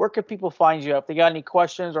people find you? If they got any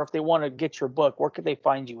questions, or if they want to get your book, where could they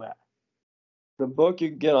find you at? The book you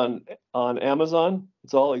can get on Amazon.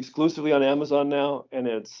 It's all exclusively on Amazon now, and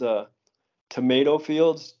it's Tomato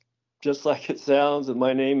Fields, just like it sounds. And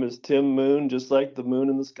my name is Tim Moon, just like the moon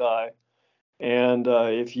in the sky. And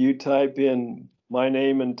if you type in my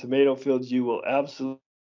name and Tomato Fields, you will absolutely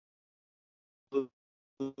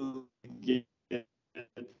get it.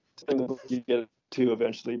 In the book, you get it too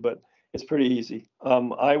eventually, but it's pretty easy.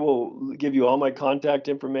 I will give you all my contact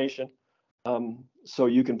information, so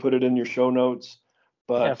you can put it in your show notes.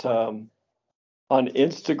 But on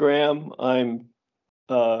Instagram, I'm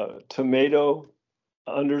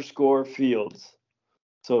tomato_fields.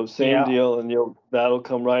 So same deal, and that'll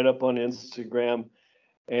come right up on Instagram,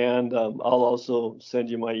 and I'll also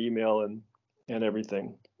send you my email and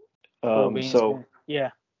everything. Cool beans, So man.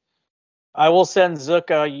 Yeah, I will send Zook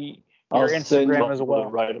your I'll send Instagram you as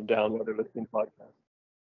well. write them down while they're listening to podcast.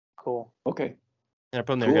 Cool. Okay. Yeah, put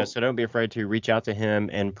them there, guys. So don't be afraid to reach out to him,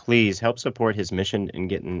 and please help support his mission in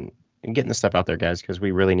getting the stuff out there, guys, because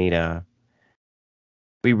we really need to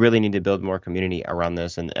build more community around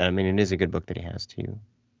this. And I mean, it is a good book that he has too.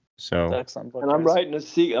 So. Excellent book. And I'm writing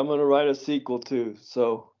I'm going to write a sequel too.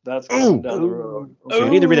 So that's coming down the road. Okay. So we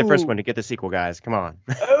need to read the first one to get the sequel, guys. Come on.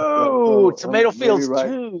 Oh, Tomato Fields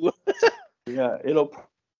 2. Yeah, it'll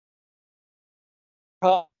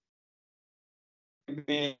probably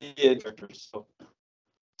be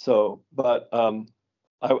but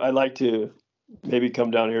I'd like to maybe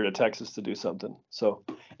come down here to Texas to do something. So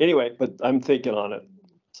anyway, but I'm thinking on it.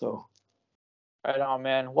 So. Right on,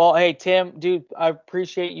 man. Well, hey, Tim, dude, I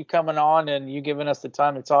appreciate you coming on and you giving us the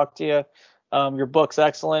time to talk to you. Your book's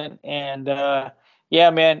excellent. And yeah,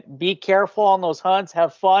 man, be careful on those hunts.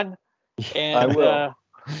 Have fun. And, I will.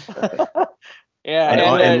 Yeah.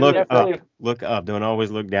 And look definitely up. Look up. Don't always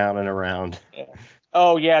look down and around. Yeah.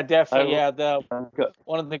 Oh, yeah, definitely. Yeah.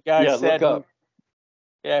 One of the guys said, look up.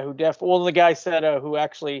 One of the guys said who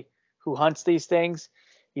hunts these things.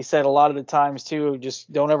 He said a lot of the times too, just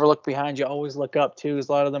don't ever look behind you. Always look up too. There's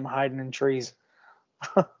a lot of them hiding in trees.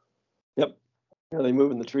 Yep. Yeah, they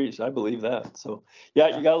move in the trees. I believe that. So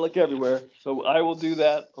yeah, you got to look everywhere. So I will do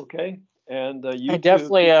that. Okay. And you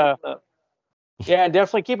definitely. Yeah,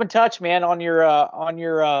 definitely keep in touch, man, on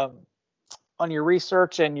your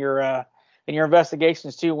research and your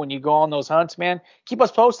investigations too. When you go on those hunts, man, keep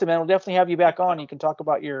us posted, man. We'll definitely have you back on. You can talk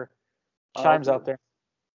about your chimes out there.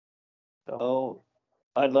 So. Oh,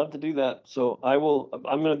 I'd love to do that. So I will.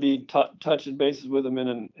 I'm going to be touching bases with him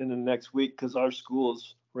in the next week because our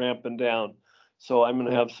school's ramping down. So I'm going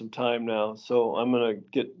to have some time now. So I'm going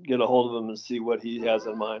to get a hold of him and see what he has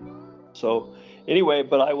in mind. So anyway,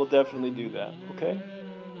 but I will definitely do that. Okay.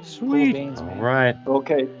 Sweet. Cool beans, All man. right.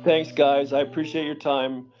 Okay. Thanks, guys. I appreciate your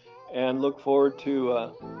time and look forward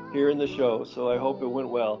to hearing the show. So I hope it went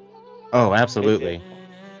well. Oh, absolutely.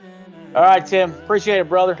 All right, Tim. Appreciate it,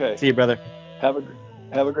 brother. Okay. See you, brother. Have a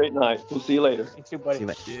great night. We'll see you later. You too, buddy.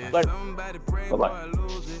 See you later. Later. Bye-bye.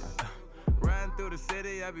 Riding through the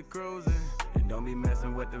city, I be cruising. And don't be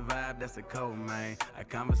messing with the vibe, that's a cold, man. A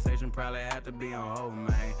conversation probably have to be on hold,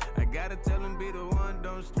 man. I gotta tell him, be the one,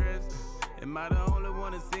 don't stress. Am I the only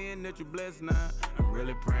one that's seeing that you blessed now? I'm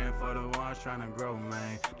really praying for the ones trying to grow,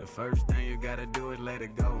 man. The first thing you gotta do is let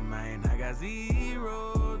it go, man. I got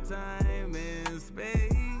 0 time and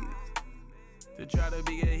space to try to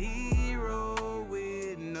be a hero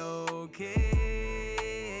with no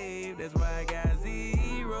cave. That's why I got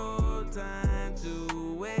 0 time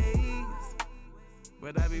to waste.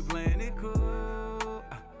 But I be playing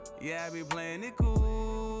Yeah, I be playing it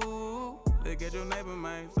cool. Look at your neighbor,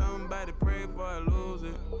 man. Somebody pray before I lose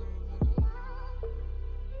it.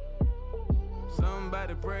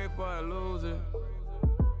 Somebody pray before I lose it.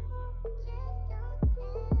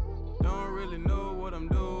 Don't really know what I'm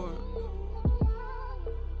doing.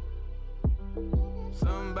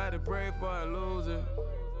 Somebody pray before I lose it.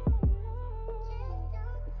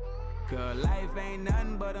 Cause life ain't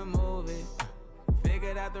nothing but a movie.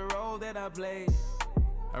 Figured out the role that I played.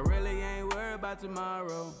 I really ain't worried about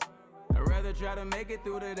tomorrow. I'd rather try to make it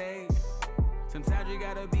through the day. Sometimes you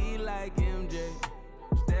gotta be like MJ.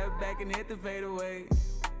 Step back and hit the fade away.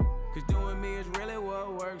 Cause doing me is really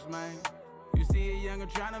what works, man. You see a younger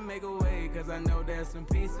trying to make a way. Cause I know that some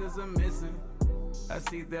pieces are missing. I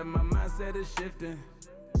see that my mindset is shifting.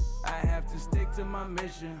 I have to stick to my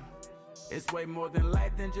mission. It's way more than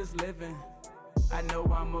life than just living. I know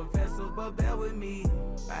I'm a vessel, but bear with me.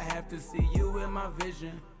 I have to see you in my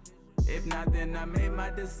vision. If not, then I made my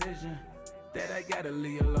decision that I gotta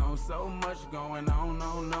leave alone. So much going on,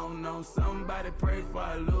 no. Somebody pray before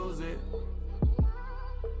I lose it.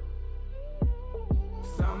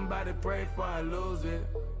 Somebody pray before I lose it.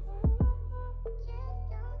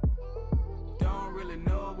 Don't really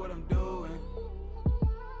know what I'm doing.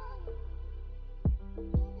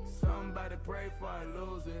 Somebody pray before I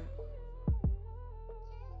lose it.